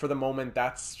 And for the moment,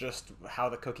 that's just how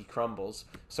the cookie crumbles.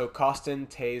 So Kostin,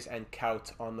 Tays, and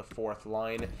Kaut on the fourth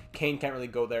line. Kane can't really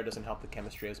go there, doesn't help the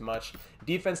chemistry as much.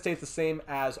 Defense stays the same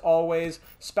as always.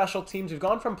 Special teams, we've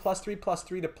gone from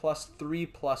 +3/+3 to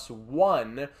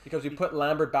 +3/+1 because we put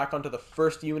Lambert back onto the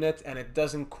first unit, and it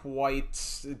doesn't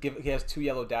quite give. He has 2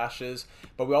 yellow dashes,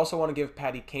 but we also want to give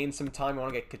Patty Kane some time. We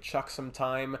want to get Tkachuk some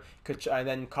time, and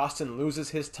then Kostin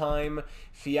loses his time.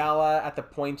 Fiala at the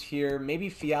point here. Maybe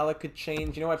Fiala could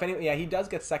change. You know, if anything, yeah, he does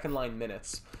get second line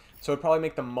minutes. So it'd probably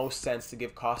make the most sense to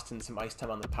give Kostin some ice time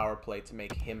on the power play to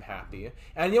make him happy.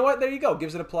 And you know what? There you go.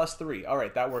 Gives it a +3. All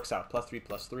right, that works out.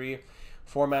 +3/+3.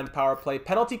 4-man power play.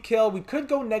 Penalty kill. We could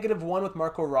go -1 with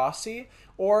Marco Rossi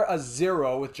or a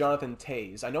 0 with Jonathan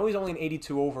Tays. I know he's only an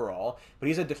 82 overall, but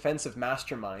he's a defensive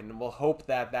mastermind, and we'll hope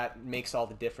that that makes all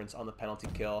the difference on the penalty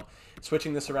kill.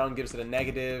 Switching this around gives it a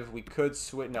negative. We could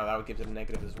switch. No, that would give it a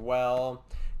negative as well.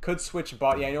 Could switch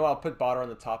Bot. Yeah, you know, I'll put Botter on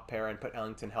the top pair and put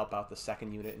Ellington help out the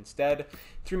second unit instead.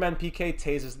 3-man PK.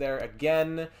 Tays is there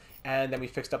again. And then we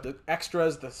fixed up the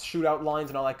extras, the shootout lines,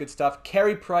 and all that good stuff.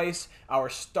 Carey Price, our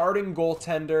starting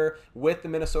goaltender with the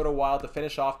Minnesota Wild to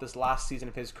finish off this last season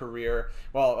of his career.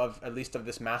 Well, at least of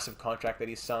this massive contract that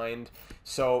he signed.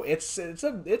 So it's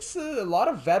a lot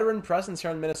of veteran presence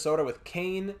here in Minnesota with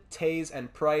Kane, Tays,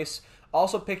 and Price.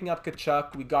 Also picking up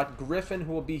Tkachuk. We got Griffin,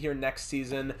 who will be here next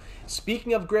season.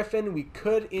 Speaking of Griffin, we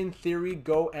could, in theory,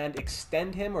 go and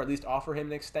extend him, or at least offer him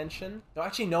an extension. No,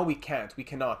 actually, no, we can't. We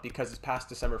cannot, because it's past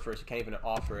December 1st. You can't even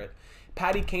offer it.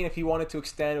 Patty Kane, if he wanted to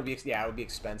extend, it would be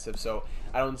expensive. So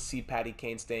I don't see Patty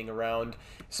Kane staying around.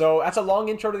 So that's a long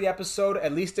intro to the episode.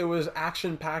 At least it was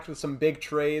action-packed with some big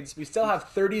trades. We still have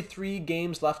 33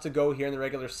 games left to go here in the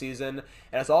regular season.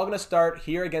 And it's all going to start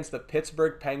here against the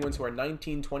Pittsburgh Penguins, who are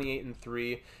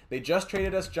 19-28-3. They just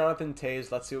traded us Jonathan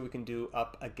Tays. Let's see what we can do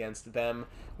up against them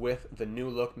with the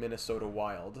new-look Minnesota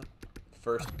Wild.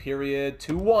 First period,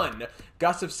 2-1.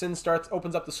 Gustafsson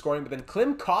opens up the scoring, but then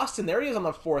Klim Kostin, there he is on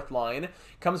the fourth line,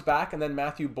 comes back, and then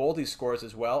Matthew Boldy scores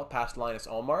as well, past Linus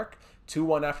Ullmark.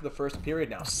 2-1 after the first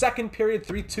period now. Second period,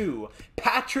 3-2.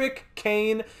 Patrick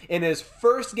Kane, in his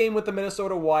first game with the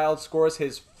Minnesota Wild, scores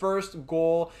his first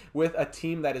goal with a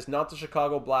team that is not the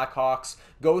Chicago Blackhawks,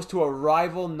 goes to a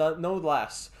rival no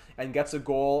less, and gets a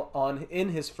goal in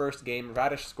his first game.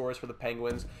 Radish scores for the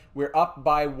Penguins. We're up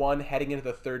by 1 heading into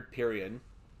the third period.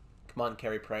 Come on,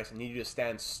 Carey Price. I need you to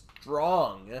stand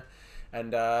strong.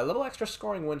 And a little extra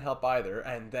scoring wouldn't help either.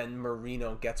 And then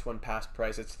Marino gets one past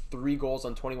Price. It's 3 goals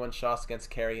on 21 shots against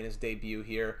Carey in his debut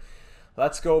here.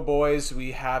 Let's go, boys.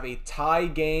 We have a tie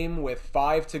game with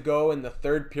 5 to go in the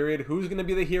third period. Who's going to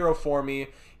be the hero for me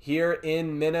here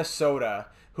in Minnesota?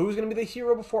 Who's going to be the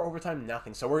hero before overtime?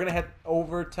 Nothing. So we're going to hit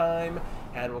overtime,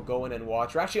 and we'll go in and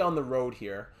watch. We're actually on the road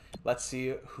here. Let's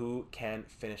see who can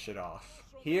finish it off.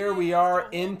 Here we are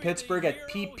in Pittsburgh at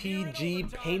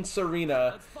PPG Paints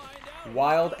Arena.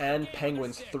 Wild and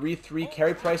Penguins 3-3.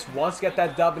 Carey Price wants to get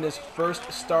that dub in his first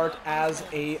start as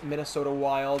a Minnesota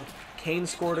Wild. Kane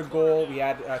scored a goal. We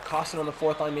had Kostin on the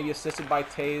fourth line, maybe assisted by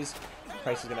Tays.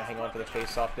 Price is going to hang on for the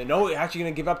faceoff. No, actually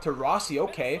going to give up to Rossi.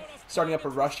 Okay. Starting up a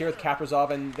rush here with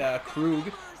Kaprizov and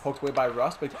Krug. Poked away by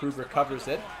Rust, but Krug recovers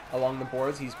it along the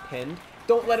boards. He's pinned.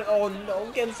 Don't let it... Oh, no.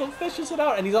 Again, so fishes it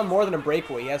out. And he's on more than a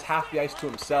breakaway. He has half the ice to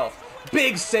himself.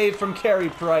 Big save from Carey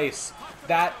Price.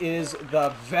 That is the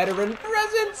veteran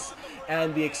presence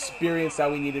and the experience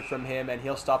that we needed from him. And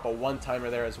he'll stop a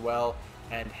one-timer there as well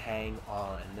and hang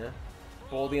on.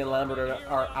 Boldy and Lambert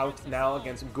are out now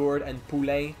against Gourde and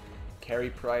Poulet. Carey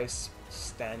Price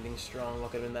standing strong.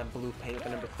 Look at him in that blue paint with the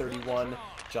number 31.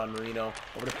 John Marino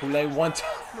over to Poulet.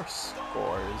 One-timer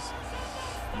scores.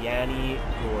 Yanni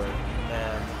Gourde.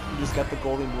 Man, he just got the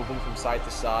goalie moving from side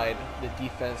to side. The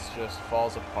defense just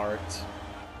falls apart.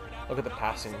 Look at the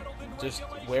passing. Just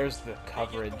where's the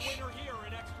coverage?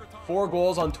 4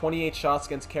 goals on 28 shots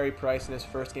against Carey Price in his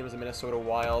first game as a Minnesota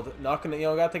Wild. Not gonna,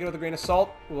 gotta take it with a grain of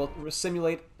salt. We'll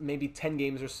simulate maybe 10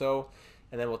 games or so,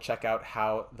 and then we'll check out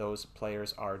how those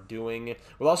players are doing.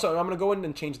 We'll also, I'm gonna go in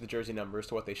and change the jersey numbers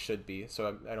to what they should be,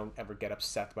 so I don't ever get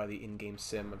upset by the in-game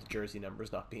sim of jersey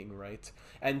numbers not being right.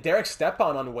 And Derek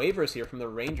Stepan on waivers here from the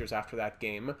Rangers after that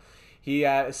game. He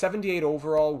 78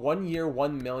 overall, 1 year,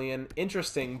 $1 million.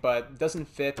 Interesting, but doesn't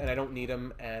fit, and I don't need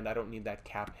him, and I don't need that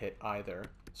cap hit either.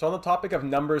 So on the topic of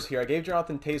numbers here, I gave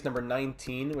Jonathan Tays number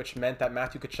 19, which meant that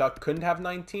Matthew Tkachuk couldn't have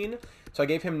 19. So I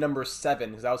gave him number 7,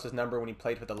 because that was his number when he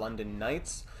played for the London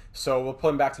Knights. So we'll put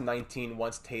him back to 19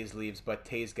 once Taze leaves, but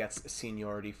Taze gets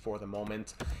seniority for the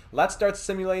moment. Let's start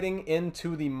simulating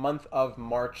into the month of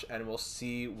March, and we'll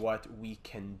see what we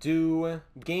can do.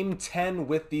 Game 10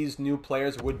 with these new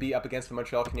players would be up against the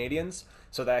Montreal Canadiens,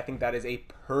 so that I think that is a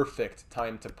perfect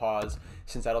time to pause,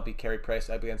 since that'll be Carey Price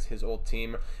up against his old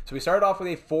team. So we started off with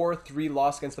a 4-3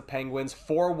 loss against the Penguins,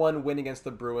 4-1 win against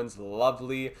the Bruins,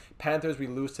 lovely. Panthers, we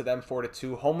lose to them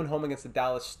 4-2, home and home against the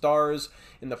Dallas Stars.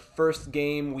 In the first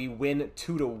game, we win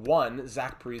 2-1.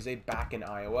 Zach Parise back in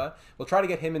Iowa. We'll try to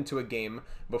get him into a game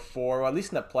before, well, at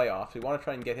least in the playoffs. We want to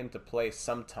try and get him to play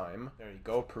sometime. There you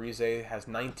go. Parise has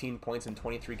 19 points in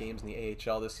 23 games in the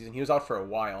AHL this season. He was out for a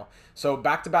while. So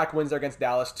back-to-back wins there against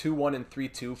Dallas, 2-1 and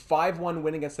 3-2. 5-1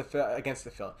 win against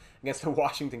the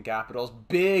Washington Capitals.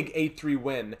 Big 8-3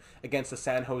 win against the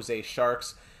San Jose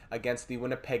Sharks. Against the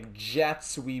Winnipeg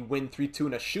Jets, we win 3-2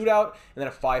 in a shootout, and then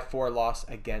a 5-4 loss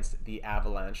against the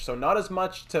Avalanche. So not as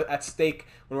much at stake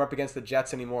when we're up against the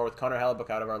Jets anymore with Connor Hellebuyck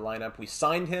out of our lineup. We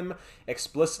signed him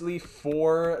explicitly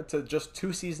to just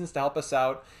 2 seasons to help us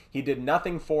out. He did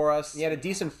nothing for us. He had a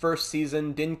decent first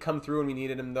season, didn't come through when we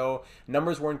needed him though.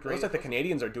 Numbers weren't great. Looks like the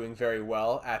Canadians are doing very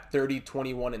well at 30,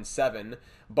 21, and 7.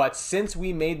 But since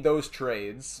we made those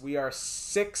trades, we are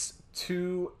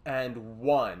 6-2 and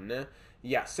 1.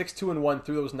 Yeah, 6-2 and 1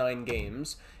 through those 9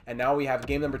 games. And now we have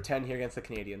game number 10 here against the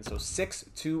Canadiens. So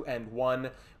 6-2 and 1.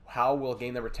 How will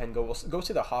game number 10 go? We'll go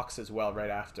see the Hawks as well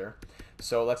right after.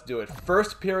 So let's do it.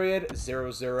 First period,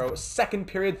 0-0. Second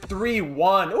period,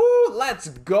 3-1. Ooh, let's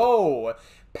go.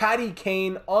 Patty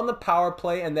Kane on the power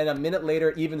play, and then a minute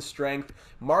later, even strength.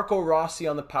 Marco Rossi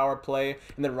on the power play,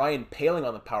 and then Ryan Poehling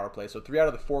on the power play. So 3 out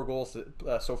of the 4 goals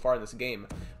so far in this game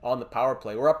on the power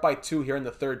play. We're up by 2 here in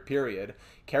the third period.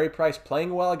 Carey Price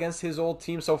playing well against his old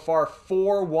team so far,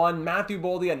 4-1. Matthew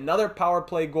Boldy, another power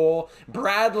play goal.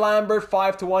 Brad Lambert,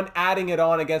 5-1, adding it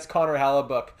on against Connor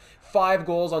Hellebuyck.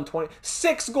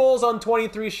 6 goals on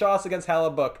 23 shots against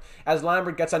Hellebuyck, as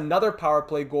Lambert gets another power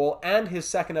play goal and his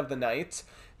second of the night.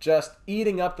 Just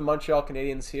eating up the Montreal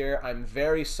Canadiens here. I'm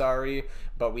very sorry,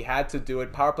 but we had to do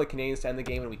it. Power play Canadiens to end the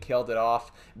game, and we killed it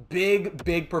off.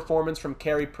 Big performance from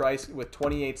Carey Price with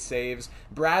 28 saves.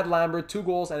 Brad Lambert, 2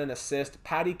 goals and an assist.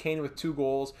 Patty Kane with 2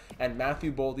 goals, and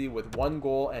Matthew Boldy with 1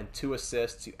 goal and 2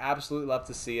 assists. You absolutely love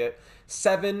to see it.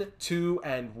 7-2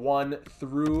 and 1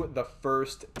 through the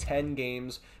first 10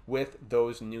 games with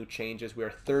those new changes. We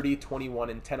are 30, 21,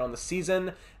 and 10 on the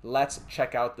season. Let's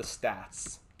check out the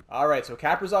stats. All right, so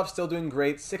Kaprizov's still doing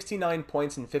great. 69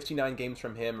 points in 59 games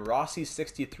from him. Rossi,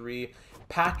 63.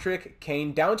 Patrick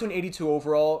Kane, down to an 82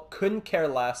 overall. Couldn't care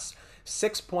less.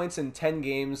 6 points in 10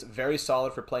 games. Very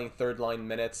solid for playing third-line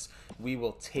minutes. We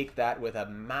will take that with a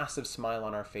massive smile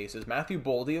on our faces. Matthew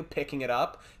Boldy picking it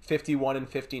up. 51 and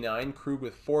 59. Krug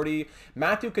with 40.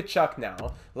 Matthew Tkachuk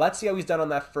now. Let's see how he's done on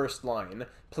that first line.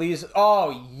 Please.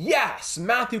 Oh, yes!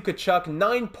 Matthew Tkachuk,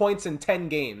 9 points in 10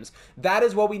 games. That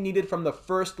is what we needed from the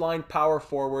first-line power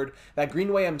forward that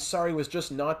Greenway, I'm sorry, was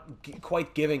just not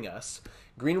quite giving us.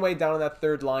 Greenway down on that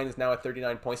third line is now at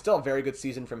 39 points. Still a very good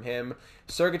season from him.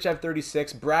 Sergachev,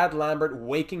 36. Brad Lambert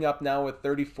waking up now with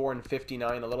 34 and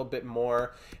 59, a little bit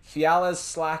more. Fiala's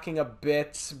slacking a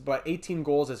bit, but 18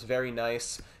 goals is very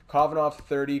nice. Kovanov,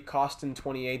 30. Kostin,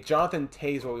 28. Jonathan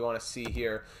Toews, what we want to see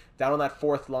here. Down on that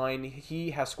fourth line,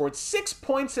 he has scored 6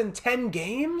 points in 10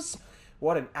 games?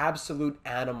 What an absolute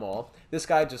animal. This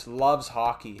guy just loves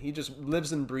hockey. He just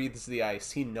lives and breathes the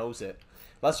ice. He knows it.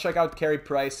 Let's check out Carey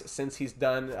Price since he's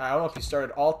done, I don't know if he started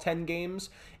all 10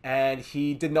 games, and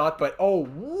he did not, but oh,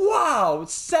 wow,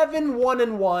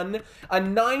 7-1-1, a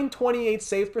 928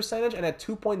 save percentage, and a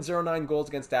 2.09 goals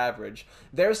against average.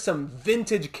 There's some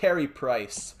vintage Carey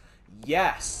Price.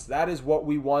 Yes, that is what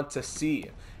we want to see.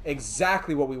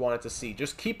 Exactly what we wanted to see.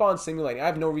 Just keep on simulating. I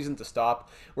have no reason to stop.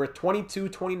 We're 22,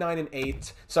 29, and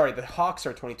 8. Sorry, the Hawks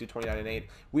are 22, 29, and 8.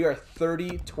 We are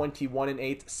 30, 21, and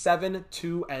 8. 7,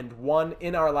 2, and 1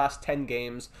 in our last 10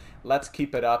 games. Let's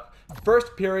keep it up.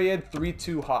 First period,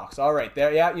 3-2 Hawks. All right,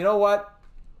 there. Yeah, you know what?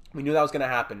 We knew that was going to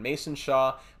happen. Mason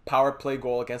Shaw, power play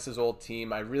goal against his old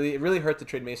team. It really hurt to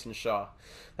trade Mason Shaw.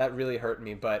 That really hurt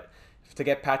me, but to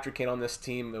get Patrick Kane on this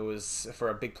team, it was for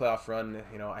a big playoff run.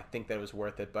 You know, I think that it was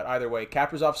worth it. But either way,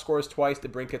 Kaprizov scores twice.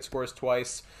 DeBrincat scores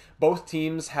twice. Both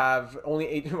teams have only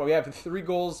 8. Well, we have 3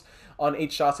 goals on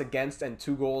 8 shots against and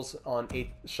 2 goals on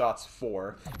 8 shots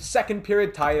for. Second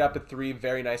period, tied up at 3.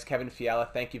 Very nice, Kevin Fiala.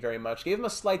 Thank you very much. Gave him a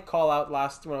slight call out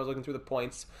last when I was looking through the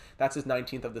points. That's his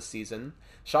 19th of the season.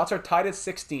 Shots are tied at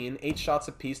 16, 8 shots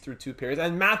apiece through 2 periods.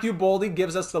 And Matthew Boldy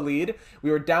gives us the lead.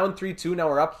 We were down 3-2, now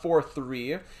we're up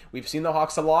 4-3. We've seen the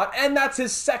Hawks a lot, and that's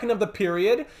his second of the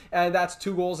period. And that's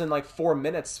 2 goals in like 4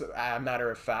 minutes,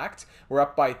 matter of fact. We're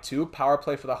up by 2. Power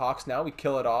play for the Hawks now. We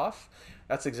kill it off.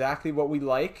 That's exactly what we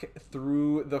like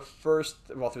through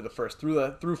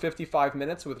 55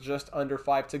 minutes with just under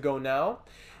 5 to go now.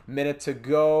 Minute to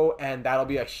go, and that'll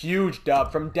be a huge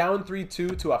dub. From down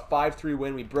 3-2 to a 5-3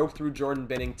 win, we broke through Jordan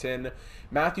Binnington.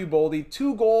 Matthew Boldy,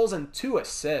 2 goals and 2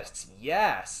 assists.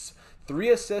 Yes! 3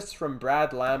 assists from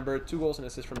Brad Lambert, 2 goals and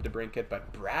assists from DeBrincat,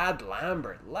 but Brad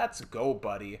Lambert, let's go,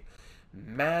 buddy.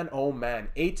 Man, oh man,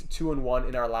 8-2-1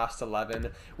 in our last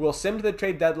 11. We'll sim to the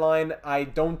trade deadline. I'm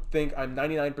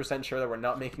 99% sure that we're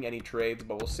not making any trades,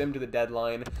 but we'll sim to the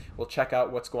deadline. We'll check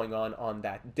out what's going on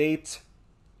that date,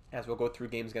 as we'll go through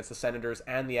games against the Senators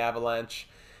and the Avalanche.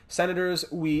 Senators,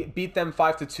 we beat them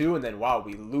 5-2, and then, wow,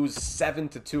 we lose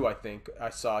 7-2, I think I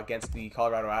saw, against the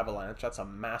Colorado Avalanche. That's a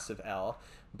massive L,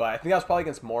 but I think that was probably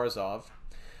against Morozov.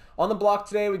 On the block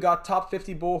today, we got top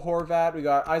 50 Bo Horvat, we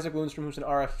got Isaac Lundstrom, who's an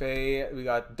RFA, we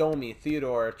got Domi,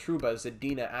 Theodore, Trouba,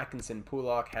 Zadina, Atkinson,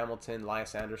 Pulak, Hamilton,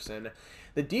 Elias Anderson.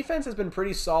 The defense has been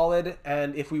pretty solid,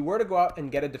 and if we were to go out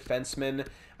and get a defenseman,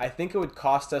 I think it would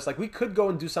cost us, like, we could go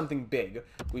and do something big.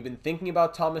 We've been thinking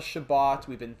about Thomas Chabot,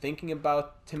 we've been thinking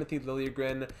about Timothy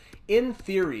Liljegren. In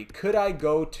theory, could I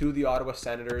go to the Ottawa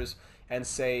Senators and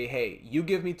say, hey, you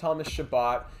give me Thomas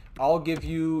Chabot, I'll give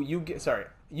you, you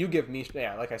give me,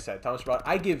 yeah, like I said, Thomas Chabot,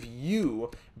 I give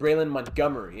you Braylon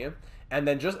Montgomery, and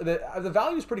then just, the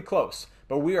value is pretty close,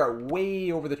 but we are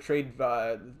way over the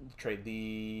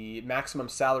the maximum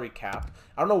salary cap.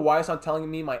 I don't know why it's not telling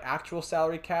me my actual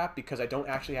salary cap, because I don't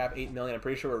actually have 8 million. I'm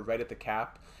pretty sure we're right at the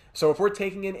cap. So if we're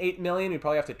taking in 8 million, we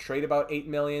probably have to trade about 8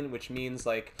 million, which means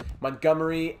like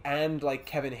Montgomery and like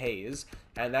Kevin Hayes,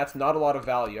 and that's not a lot of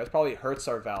value. That probably hurts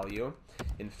our value,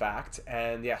 in fact.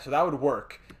 And yeah, so that would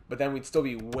work, but then we'd still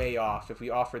be way off. If we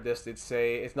offered this, they'd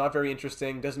say it's not very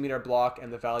interesting, doesn't meet our block,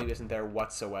 and the value isn't there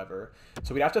whatsoever.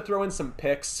 So we'd have to throw in some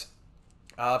picks.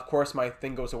 Of course, my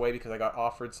thing goes away because I got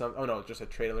offered some. Oh no, just a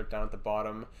trade alert down at the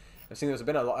bottom. I've seen there's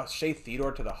been a lot. Shea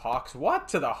Theodore to the Hawks. What?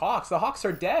 To the Hawks? The Hawks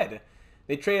are dead.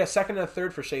 They trade a second and a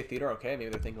third for Shea Theodore. Okay, maybe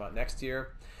they're thinking about next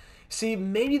year. See,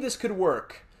 maybe this could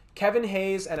work. Kevin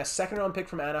Hayes and a second-round pick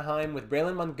from Anaheim with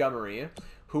Braylon Montgomery,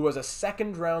 who was a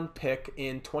second-round pick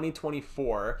in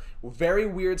 2024. Very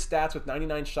weird stats with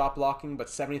 99 shot blocking, but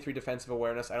 73 defensive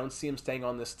awareness. I don't see him staying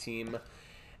on this team.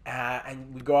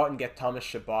 And we go out and get Thomas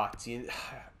Chabot.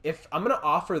 If I'm going to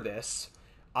offer this,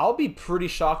 I'll be pretty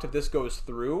shocked if this goes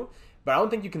through, but I don't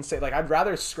think you can say, like, I'd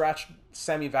rather scratch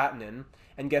Sami Vatanen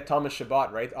and get Thomas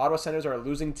Chabot, right? The Ottawa Senators are a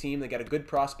losing team. They get a good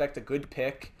prospect, a good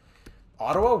pick.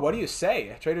 Ottawa, what do you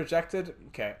say? Trade rejected?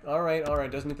 Okay, all right.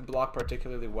 Doesn't meet the block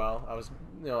particularly well. I was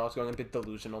going a bit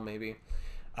delusional maybe.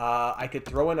 I could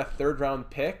throw in a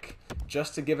third-round pick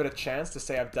just to give it a chance to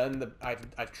say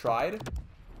I've tried,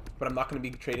 but I'm not going to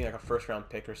be trading like a first-round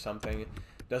pick or something.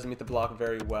 Doesn't meet the block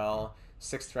very well.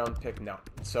 6th-round pick, no.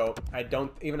 So I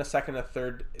don't, even a second and a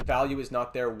third value is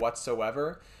not there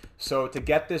whatsoever. So to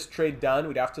get this trade done,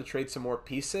 we'd have to trade some more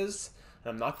pieces.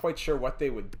 And I'm not quite sure what they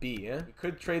would be. We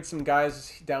could trade some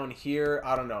guys down here.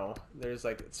 I don't know. There's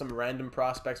like some random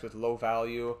prospects with low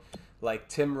value, like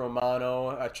Trishan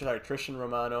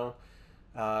Romano,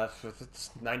 with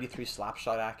 93 slap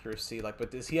shot accuracy. Like,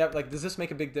 but does he have, like, does this make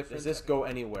a big difference? Does this go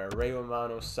anywhere? Ray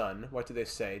Romano's son. What do they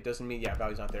say? Doesn't mean, yeah,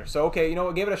 value's not there. So okay, you know,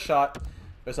 we'll give it a shot,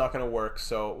 but it's not going to work.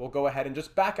 So we'll go ahead and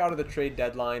just back out of the trade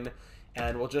deadline,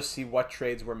 and we'll just see what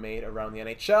trades were made around the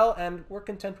NHL, and we're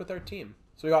content with our team.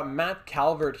 So we got Matt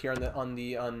Calvert here on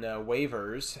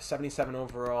waivers, 77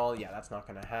 overall. Yeah, that's not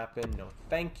going to happen. No,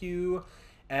 thank you.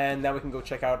 And now we can go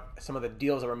check out some of the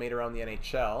deals that were made around the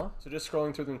NHL. So just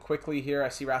scrolling through them quickly here, I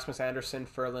see Rasmus Anderson,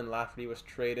 Ferland Lafferty was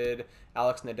traded,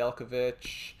 Alex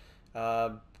Nedeljkovic,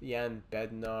 Jan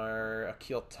Bednar,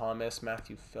 Akil Thomas,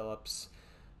 Matthew Phillips.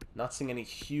 Not seeing any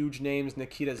huge names.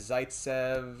 Nikita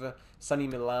Zaitsev, Sonny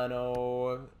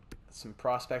Milano, some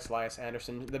prospects, Elias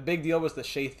Anderson. The big deal was the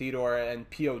Shea Theodore and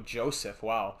P.O. Joseph.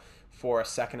 Wow. For a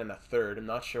second and a third. I'm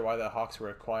not sure why the Hawks were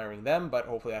acquiring them, but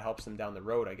hopefully that helps them down the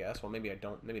road, I guess. Well, maybe I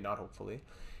don't. Maybe not, hopefully.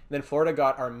 And then Florida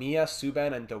got Armia,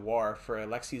 Subban, and Dewar for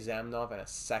Alexei Zamnov and a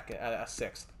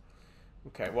 6th.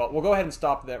 Okay, well, we'll go ahead and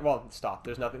stop there. Well, stop.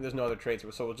 There's no other trades,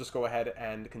 so we'll just go ahead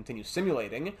and continue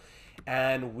simulating,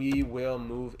 and we will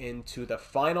move into the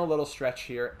final little stretch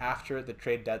here after the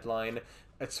trade deadline.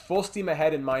 it's full steam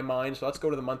ahead in my mind. So let's go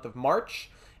to the month of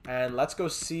March. And let's go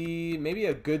see maybe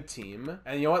a good team.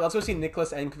 And you know what? Let's go see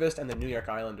Niklas Enqvist and the New York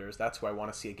Islanders. That's who I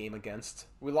want to see a game against.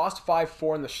 We lost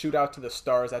 5-4 in the shootout to the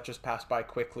Stars. That just passed by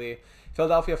quickly.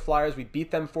 Philadelphia Flyers, we beat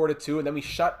them 4-2. And then we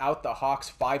shut out the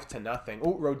Hawks 5-0.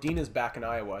 Oh, Rodin is back in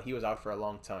Iowa. He was out for a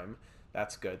long time.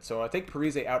 That's good. So I take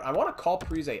Parise out. I want to call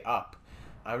Parise up.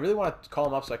 I really want to call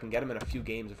him up so I can get him in a few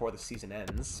games before the season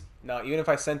ends. Now, even if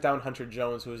I sent down Hunter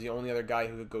Jones, who was the only other guy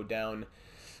who could go down,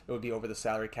 it would be over the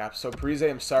salary cap. So Parise,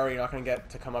 I'm sorry, you're not going to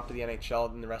get to come up to the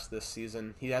NHL in the rest of this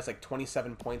season. He has like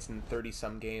 27 points in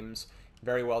 30-some games.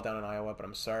 Very well down in Iowa, but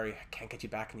I'm sorry. I can't get you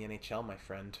back in the NHL, my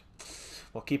friend.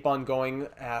 We'll keep on going.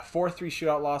 4-3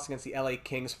 shootout loss against the LA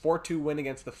Kings. 4-2 win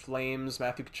against the Flames.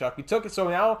 Matthew Tkachuk. We took it. So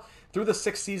now, through the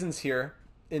 6 seasons here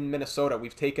in Minnesota,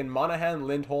 we've taken Monahan,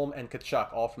 Lindholm, and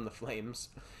Tkachuk, all from the Flames.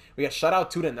 We got shut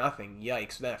out 2-0.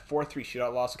 Yikes. Then a 4-3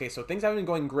 shootout loss. Okay, so things haven't been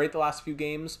going great the last few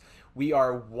games. We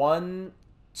are 1-2-2.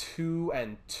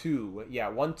 Yeah,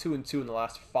 1-2-2 in the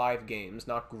last 5 games.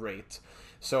 Not great.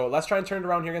 So let's try and turn it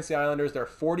around here against the Islanders. They're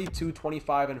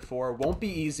 42-25-4. Won't be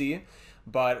easy,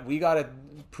 but we got to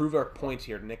prove our point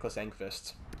here to Niklas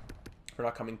Enqvist for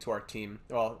not coming to our team.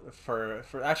 Well, for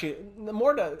actually,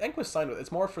 more to Enqvist signed with.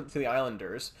 It's more to the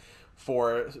Islanders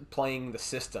for playing the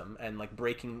system and like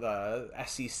breaking the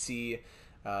SEC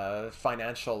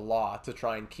financial law to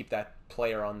try and keep that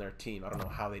player on their team. I don't know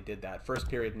how they did that. First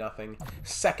period, nothing.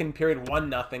 Second period,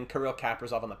 1-0. Kirill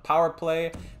Kaprizov on the power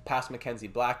play, past Mackenzie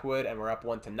Blackwood, and we're up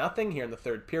 1-0 here in the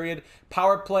third period.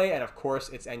 Power play, and of course,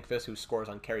 it's Enqvist who scores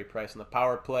on Carey Price on the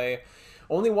power play.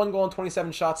 Only 1 goal and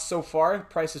 27 shots so far.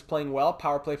 Price is playing well.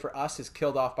 Power play for us is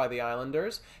killed off by the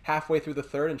Islanders. Halfway through the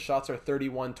third, and shots are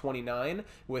 31-29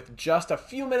 with just a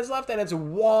few minutes left, and it's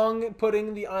Wong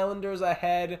putting the Islanders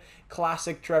ahead.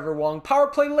 Classic Trevor Wong. Power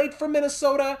play late for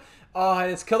Minnesota. Oh,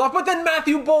 and it's killed off. But then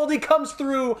Matthew Boldy comes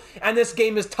through, and this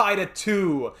game is tied at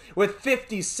 2. With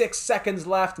 56 seconds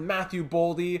left, Matthew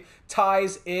Boldy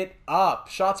ties it up.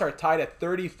 Shots are tied at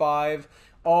 35.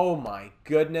 Oh my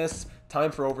goodness.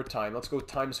 Time for overtime. Let's go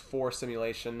 ×4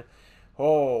 simulation.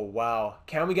 Oh, wow.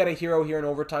 Can we get a hero here in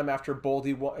overtime after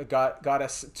Boldy got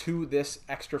us to this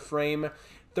extra frame?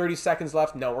 30 seconds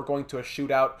left. No, we're going to a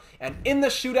shootout. And in the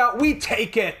shootout, we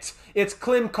take it! It's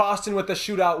Klim Kostin with the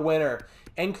shootout winner.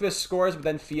 Enqvist scores, but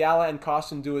then Fiala and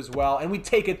Kostin do as well. And we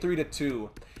take it 3-2.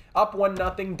 Up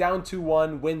 1-0, down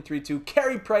 2-1, win 3-2.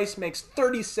 Carey Price makes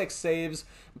 36 saves.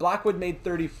 Blackwood made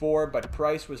 34, but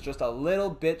Price was just a little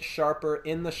bit sharper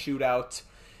in the shootout.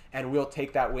 And we'll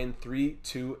take that win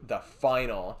 3-2, the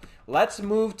final. Let's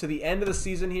move to the end of the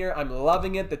season here. I'm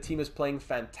loving it. The team is playing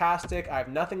fantastic. I have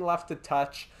nothing left to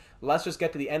touch. Let's just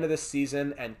get to the end of this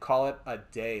season and call it a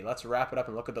day. Let's wrap it up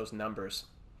and look at those numbers.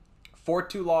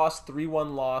 4-2 loss,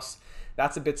 3-1 loss.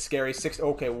 That's a bit scary.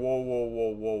 Okay,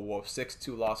 whoa.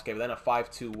 6-2 loss. Okay, but then a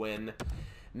 5-2 win.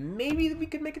 Maybe we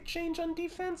could make a change on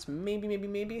defense.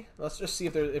 Maybe. Let's just see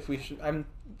if we should. I'm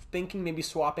thinking maybe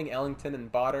swapping Ellington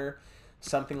and Botter,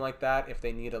 something like that, if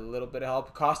they need a little bit of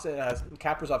help. Costa has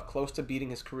Kaprizov close to beating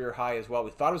his career high as well.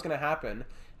 We thought it was going to happen.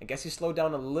 I guess he slowed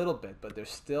down a little bit, but there's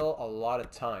still a lot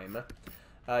of time.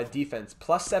 Defense,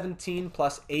 +17,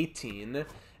 +18.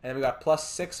 And then we got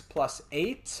 +6,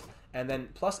 +8. And then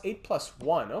 +8,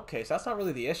 +1. Okay, so that's not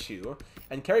really the issue.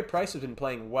 And Carey Price has been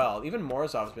playing well. Even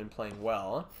Morozov's been playing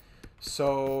well.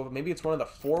 So maybe it's one of the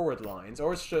forward lines.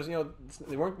 Or it's just,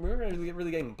 we weren't really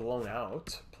getting blown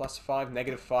out. +5,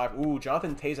 -5. Ooh,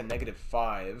 Jonathan Tay's a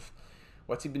 -5.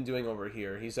 What's he been doing over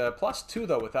here? He's a +2,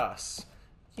 though, with us.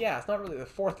 Yeah, it's not really... The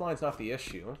fourth line's not the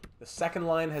issue. The second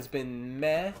line has been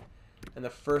meh. And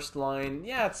the first line...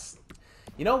 Yeah, it's...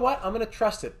 You know what? I'm going to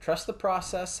trust it. Trust the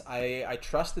process. I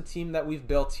trust the team that we've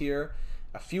built here.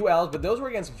 A few L's, but those were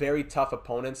against very tough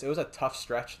opponents. It was a tough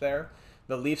stretch there.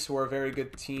 The Leafs were a very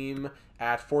good team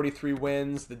at 43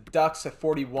 wins. The Ducks at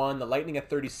 41. The Lightning at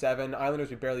 37. Islanders,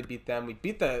 we barely beat them. We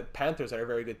beat the Panthers that are a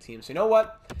very good team. So you know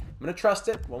what? I'm going to trust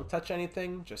it. Won't touch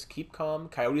anything. Just keep calm.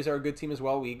 Coyotes are a good team as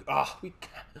well. We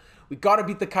got to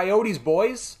beat the Coyotes,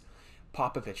 boys.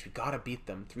 Popovich, we got to beat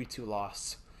them. 3-2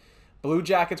 loss. Blue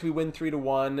Jackets, we win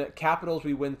 3-1. Capitals,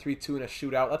 we win 3-2 in a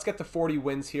shootout. Let's get to 40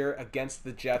 wins here against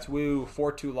the Jets. Woo,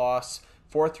 4-2 loss.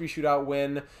 4-3 shootout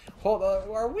win. Hold on,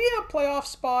 are we in a playoff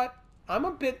spot? I'm a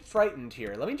bit frightened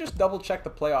here. Let me just double check the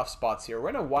playoff spots here. We're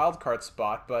in a wild card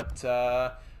spot, but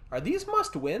are these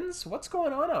must wins? What's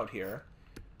going on out here?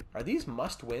 Are these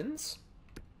must wins?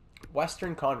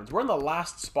 Western Conference. We're in the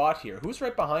last spot here. Who's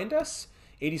right behind us?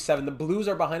 87. The Blues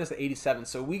are behind us at 87.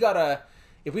 So we gotta...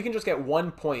 If we can just get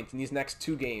 1 point in these next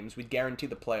 2 games, we'd guarantee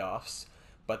the playoffs.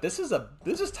 But this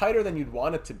is tighter than you'd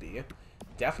want it to be.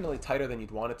 definitely tighter than you'd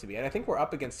want it to be. And I think we're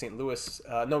up against St. Louis.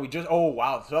 No, we just... Oh,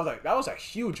 wow. So that was a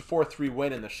huge 4-3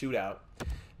 win in the shootout.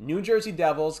 New Jersey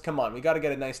Devils. Come on. We got to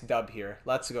get a nice dub here.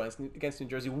 Let's go against New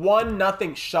Jersey. 1-0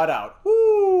 shutout.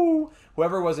 Woo!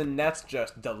 Whoever was in nets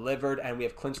just delivered, and we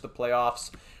have clinched the playoffs.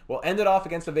 We'll end it off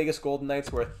against the Vegas Golden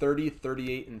Knights. We're 30,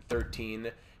 38, and 13.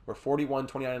 We're 41,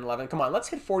 29, and 11. Come on. Let's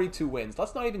hit 42 wins.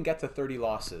 Let's not even get to 30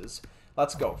 losses.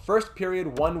 Let's go. First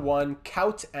period, 1-1.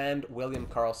 Kaut and William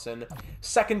Karlsson.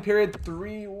 Second period,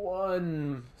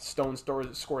 3-1. Stone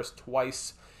scores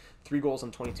twice. 3 goals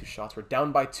and 22 shots. We're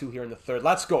down by 2 here in the third.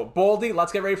 Let's go. Boldy,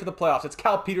 let's get ready for the playoffs. It's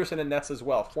Cal Peterson in nets as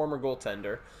well, former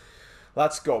goaltender.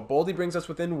 Let's go. Boldy brings us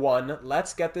within 1.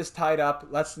 Let's get this tied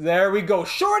up. There we go.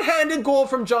 Short-handed goal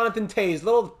from Jonathan Toews.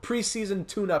 Little preseason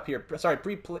tune-up here. Sorry,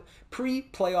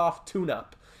 pre-playoff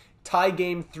tune-up. Tie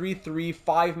game 3-3,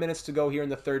 5 minutes to go here in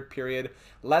the third period.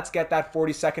 Let's get that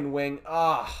 40-second wing.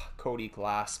 Cody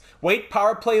Glass. Wait,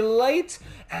 power play late,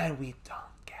 and we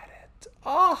don't get it.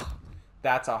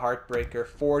 That's a heartbreaker.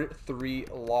 4-3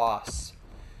 loss.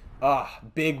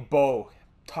 Big Bo.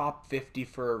 Top 50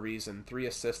 for a reason. 3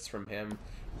 assists from him.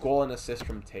 Goal and assist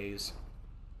from Toews.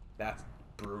 That's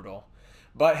brutal.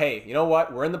 But hey, you know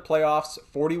what? We're in the playoffs.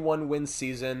 41-win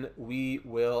season. We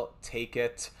will take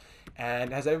it.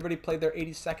 And has everybody played their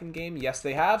 82nd game? Yes,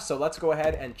 they have. So let's go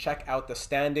ahead and check out the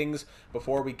standings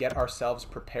before we get ourselves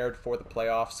prepared for the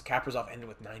playoffs. Kaprizov ended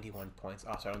with 91 points.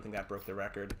 So I don't think that broke the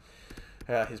record,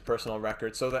 his personal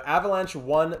record. So the Avalanche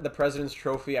won the President's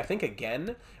Trophy, I think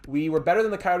again. We were better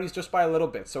than the Coyotes just by a little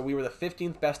bit. So we were the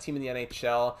 15th best team in the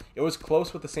NHL. It was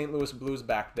close with the St. Louis Blues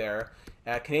back there.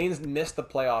 Canadiens missed the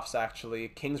playoffs, actually.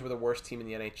 Kings were the worst team in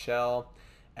the NHL.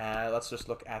 Let's just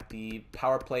look at the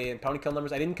power play and penalty kill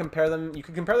numbers. I didn't compare them. You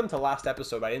could compare them to last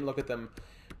episode, but I didn't look at them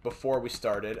before we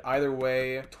started. Either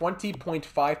way,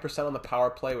 20.5% on the power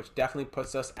play, which definitely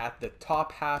puts us at the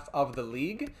top half of the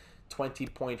league.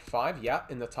 20.5, yeah,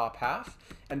 in the top half.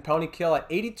 And penalty kill at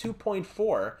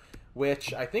 82.4,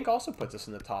 which I think also puts us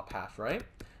in the top half, right?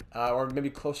 Or maybe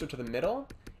closer to the middle.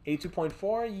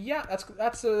 82.4, yeah,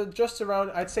 that's just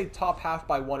around, I'd say top half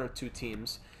by 1 or 2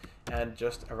 teams. And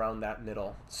just around that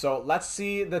middle. So let's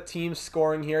see the team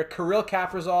scoring here. Kirill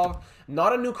Kaprizov,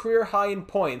 not a new career high in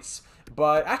points,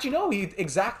 but actually no, he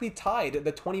exactly tied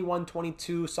the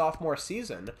 21-22 sophomore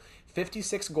season.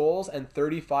 56 goals and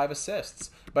 35 assists,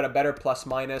 but a better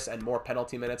plus-minus and more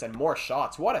penalty minutes and more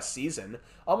shots. What a season.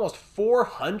 Almost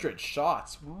 400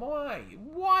 shots. My,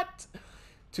 what?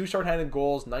 2 shorthanded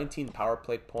goals, 19 power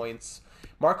play points.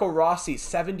 Marco Rossi,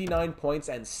 79 points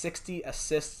and 60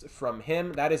 assists from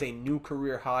him. That is a new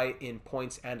career high in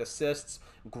points and assists.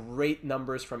 Great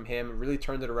numbers from him. Really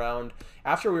turned it around.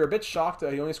 After we were a bit shocked,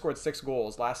 he only scored 6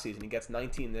 goals last season. He gets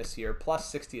 19 this year,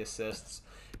 plus 60 assists.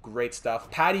 Great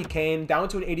stuff. Patty Kane, down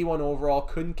to an 81 overall.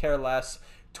 Couldn't care less.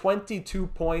 22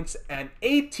 points and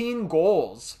 18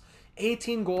 goals.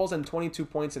 18 goals and 22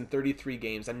 points in 33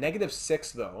 games. A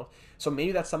 -6, though. So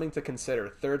maybe that's something to consider.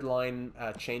 Third line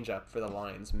change-up for the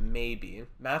Lions. Maybe.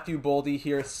 Matthew Boldy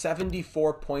here.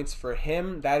 74 points for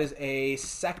him. That is a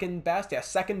second best. Yeah,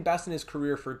 second best in his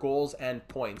career for goals and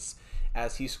points,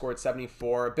 as he scored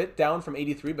 74. A bit down from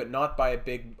 83, but not by a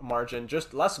big margin.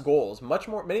 Just less goals.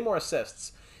 Many more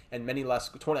assists. And 19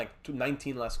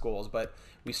 less goals, but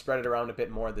we spread it around a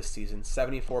bit more this season.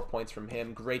 74 points from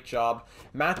him. Great job.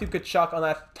 Matthew Tkachuk on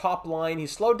that top line. He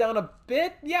slowed down a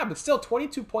bit, yeah, but still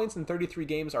 22 points in 33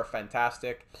 games are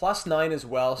fantastic. +9 as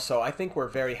well, so I think we're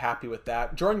very happy with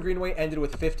that. Jordan Greenway ended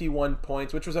with 51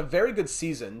 points, which was a very good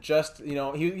season. Just, you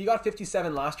know, he got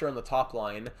 57 last year on the top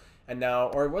line. And now,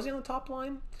 or was he on the top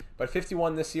line? But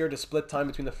 51 this year to split time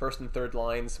between the first and third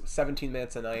lines, 17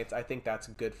 minutes a night. I think that's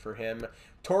good for him.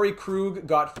 Torrey Krug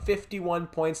got 51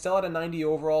 points, still at a 90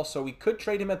 overall, so we could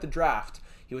trade him at the draft.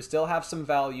 He would still have some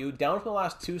value, down from the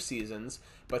last 2 seasons,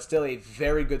 but still a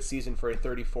very good season for a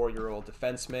 34-year-old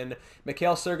defenseman.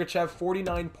 Mikhail Sergachev,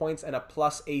 49 points and a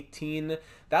 +18.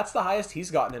 That's the highest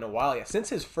he's gotten in a while. Yeah, since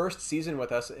his first season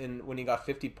with us when he got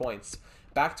 50 points.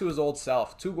 Back to his old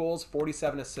self. 2 goals,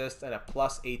 47 assists, and a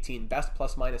 +18. Best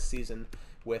plus-minus season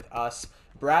with us.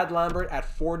 Brad Lambert at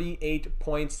 48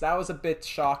 points. That was a bit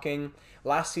shocking.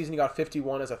 Last season he got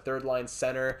 51 as a third-line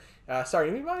center. He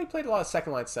played a lot of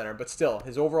second-line center, but still,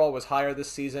 his overall was higher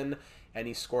this season, and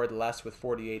he scored less with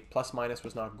 48. Plus-minus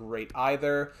was not great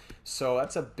either, so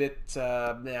that's a bit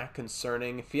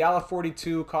concerning. Fiala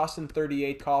 42, Kostin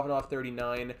 38, Kovanov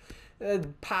 39.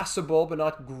 Passable, but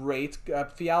not great.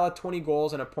 Fiala 20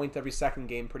 goals and a point every second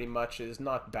game pretty much is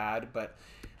not bad, but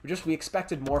We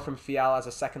expected more from Fiala as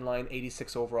a second line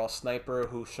 86 overall sniper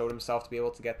who showed himself to be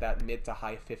able to get that mid to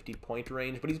high 50 point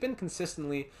range, but he's been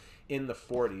consistently in the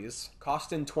 40s.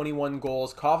 Kostin 21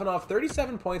 goals, Kovanov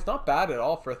 37 points, not bad at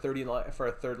all for a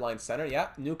third line center. Yeah,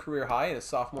 new career high in his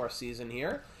sophomore season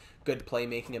here. Good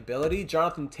playmaking ability.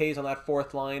 Jonathan Toews on that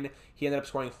fourth line, he ended up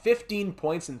scoring 15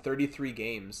 points in 33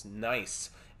 games. Nice.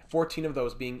 14 of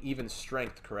those being even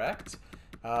strength, correct?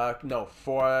 No,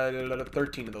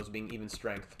 13 of those being even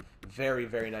strength. Very,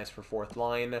 very nice for fourth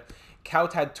line.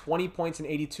 Kaut had 20 points in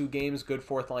 82 games. Good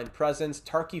fourth line presence.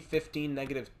 Tarky 15,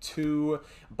 -2.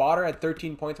 Botter had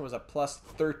 13 points and was a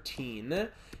 +13.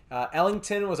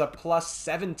 Ellington was a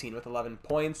 +17 with 11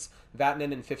 points.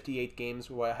 Vatanen in 58 games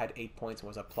had 8 points and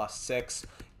was a +6.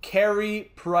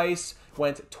 Carey Price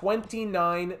went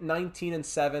 29, 19, and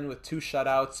 7 with 2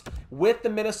 shutouts. With the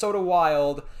Minnesota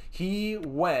Wild, he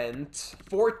went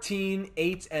 14,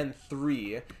 8, and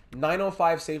 3.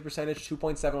 905 save percentage,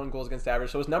 2.71 goals against average.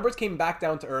 So his numbers came back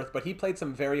down to earth, but he played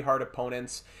some very hard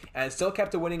opponents and still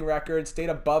kept a winning record, stayed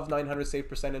above 900 save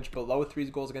percentage, below 3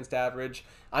 goals against average.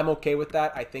 I'm okay with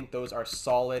that. I think those are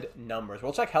solid numbers.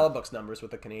 We'll check Hellebuck's numbers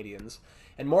with the Canadiens.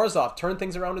 And Morozov turned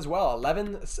things around as well.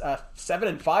 11, 7,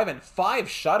 and 5, and 5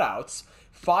 shutouts.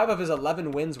 5 of his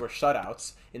 11 wins were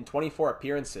shutouts in 24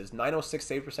 appearances. 906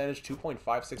 save percentage,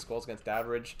 2.56 goals against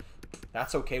average.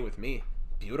 That's okay with me.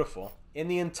 Beautiful. In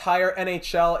the entire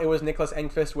NHL, it was Nicklas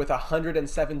Engqvist with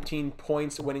 117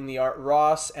 points winning the Art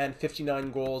Ross and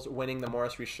 59 goals winning the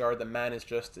Maurice Richard. The man is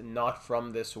just not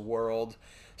from this world.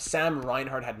 Sam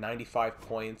Reinhart had 95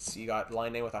 points. You got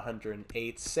Laine with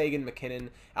 108. Sagan, McKinnon,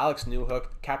 Alex Newhook.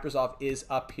 Kaprizov is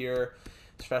up here.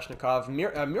 Sveshnikov.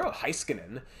 Miro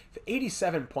Heiskanen,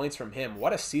 87 points from him.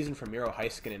 What a season for Miro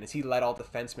Heiskanen as he led all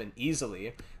defensemen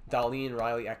easily. Dahlin,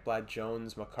 Riley, Ekblad,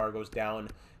 Jones, Makar goes down.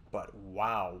 But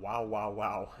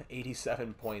wow.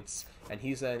 87 points. And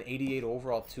he's an 88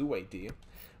 overall two-way D.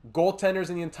 Goaltenders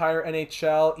in the entire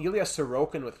NHL. Ilya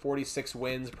Sorokin with 46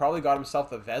 wins. Probably got himself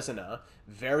the Vezina.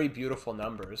 Very beautiful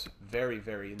numbers. Very,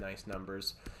 very nice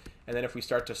numbers. And then if we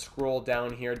start to scroll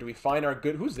down here, do we find our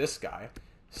good... Who's this guy?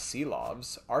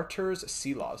 Seelovs. Arturs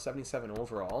Seelovs, 77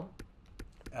 overall.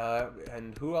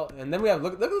 And who else? And then we have...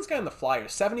 Look at this guy on the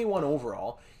Flyers. 71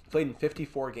 overall. Played in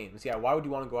 54 games. Yeah, why would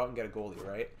you want to go out and get a goalie,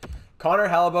 right? Connor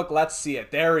Hellebuck, let's see it.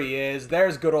 There he is.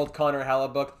 There's good old Connor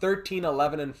Hellebuck. 13,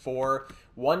 11, and 4.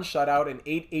 1 shutout, an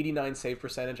 889 save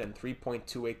percentage, and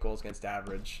 3.28 goals against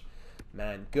average.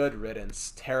 Man, good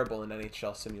riddance. Terrible in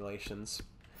NHL simulations.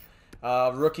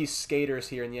 Rookie skaters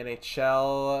here in the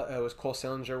NHL. It was Cole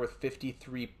Sillinger with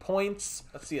 53 points.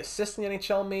 Let's see, assists in the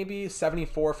NHL maybe.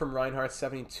 74 from Reinhardt,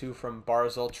 72 from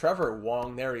Barzal. Trevor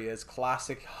Wong, there he is.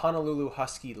 Classic Honolulu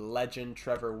Husky legend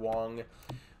Trevor Wong.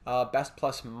 Best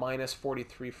plus minus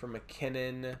 43 for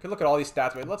McKinnon. You can look at all these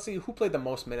stats. But let's see who played the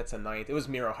most minutes a night. It was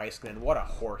Miro Heiskanen. What a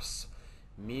horse.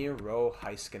 Miro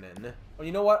Heiskanen. Well,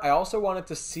 you know what? I also wanted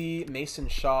to see Mason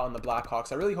Shaw on the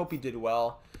Blackhawks. I really hope he did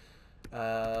well.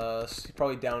 He's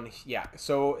probably down. Yeah.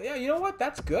 So yeah, you know what?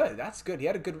 That's good. That's good. He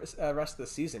had a good rest of the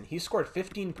season. He scored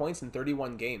 15 points in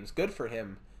 31 games. Good for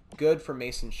him. Good for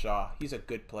Mason Shaw. He's a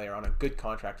good player on a good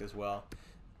contract as well.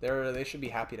 They should be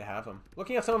happy to have him.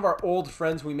 Looking at some of our old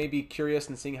friends, we may be curious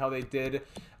in seeing how they did.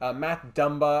 Matt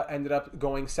Dumba ended up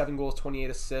going 7 goals, 28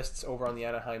 assists over on the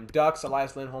Anaheim Ducks.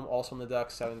 Elias Lindholm also on the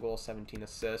Ducks, 7 goals, 17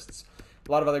 assists.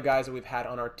 A lot of other guys that we've had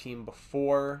on our team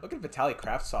before. Look at Vitaly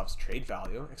Kravtsov's trade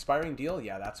value. Expiring deal?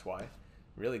 Yeah, that's why.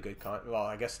 Really good well,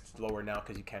 I guess it's lower now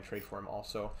because you can't trade for him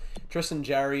also. Tristan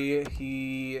Jarry,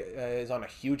 he is on a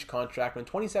huge contract. When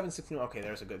 27-16, okay,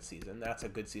 there's a good season. That's a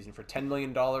good season. For $10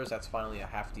 million, that's finally a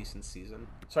half-decent season.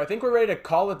 So I think we're ready to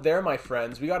call it there, my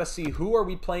friends. We got to see who are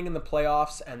we playing in the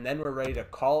playoffs, and then we're ready to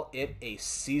call it a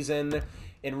season.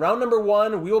 In round number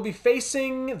 1, we will be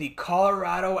facing the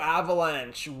Colorado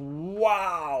Avalanche.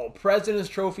 Wow! President's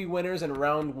Trophy winners in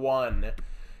round 1.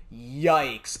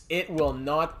 Yikes. It will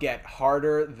not get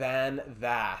harder than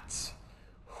that.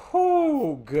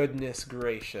 Whoo, goodness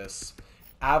gracious.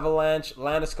 Avalanche,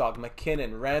 Landeskog,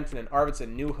 McKinnon, Rantanen,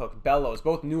 Arvidsson, Newhook, Bellows.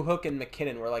 Both Newhook and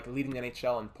McKinnon were like leading the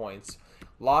NHL in points.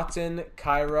 Lawton,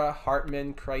 Kyra,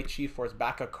 Hartman, Krejci,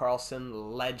 Forsbacka,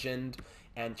 Carlson, Legend,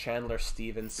 and Chandler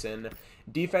Stevenson.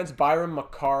 Defense, Byram,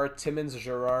 Makar, Timmins,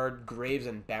 Gerard, Graves,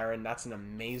 and Barron. That's an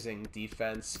amazing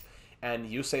defense. And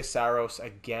Yusei Saros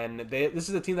again. This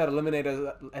is a team that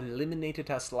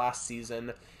eliminated us last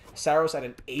season. Saros at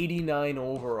an 89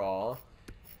 overall.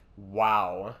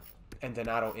 Wow. And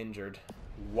Donato injured.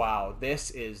 Wow,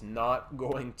 this is not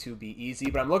going to be easy,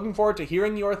 but I'm looking forward to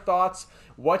hearing your thoughts.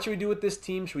 What should we do with this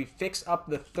team? Should we fix up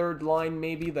the third line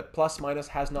maybe? The plus-minus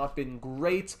has not been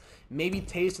great. Maybe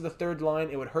Taze to the third line.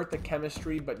 It would hurt the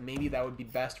chemistry, but maybe that would be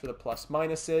best for the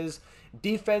plus-minuses.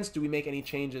 Defense, do we make any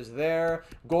changes there?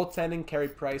 Goaltending, Carey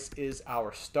Price is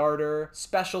our starter.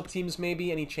 Special teams, maybe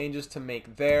any changes to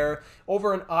make there.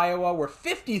 Over in Iowa, we're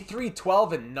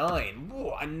 53-12-9.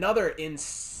 Ooh, another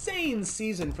insane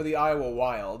season for the Iowa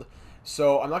Wild.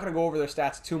 So I'm not going to go over their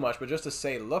stats too much, but just to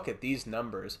say, look at these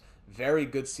numbers. Very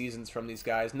good seasons from these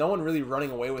guys. No one really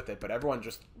running away with it, but everyone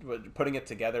just putting it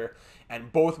together.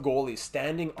 And both goalies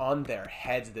standing on their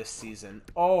heads this season.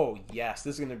 Oh, yes,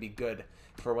 this is going to be good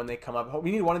for when they come up.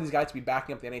 We need one of these guys to be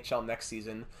backing up the NHL next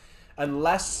season.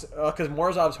 Unless, because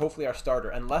Morozov's hopefully our starter.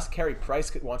 Unless Carey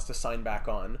Price wants to sign back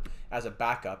on as a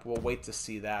backup. We'll wait to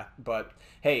see that. But,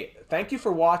 hey, thank you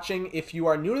for watching. If you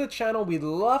are new to the channel, we'd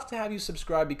love to have you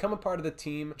subscribe, become a part of the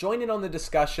team, join in on the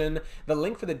discussion. The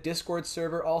link for the Discord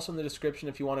server also in the description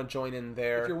if you want to join in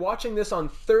there. If you're watching this on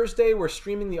Thursday, we're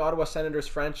streaming the Ottawa Senators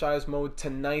franchise mode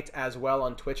tonight as well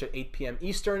on Twitch at 8 p.m.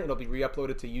 Eastern. It'll be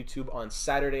re-uploaded to YouTube on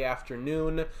Saturday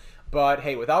afternoon. But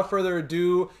hey, without further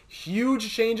ado,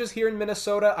 huge changes here in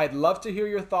Minnesota. I'd love to hear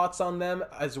your thoughts on them,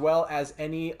 as well as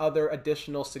any other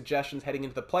additional suggestions heading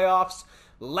into the playoffs.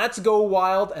 Let's go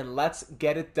Wild, and let's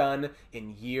get it done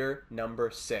in year number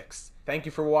 6. Thank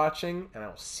you for watching, and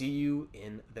I'll see you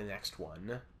in the next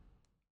one.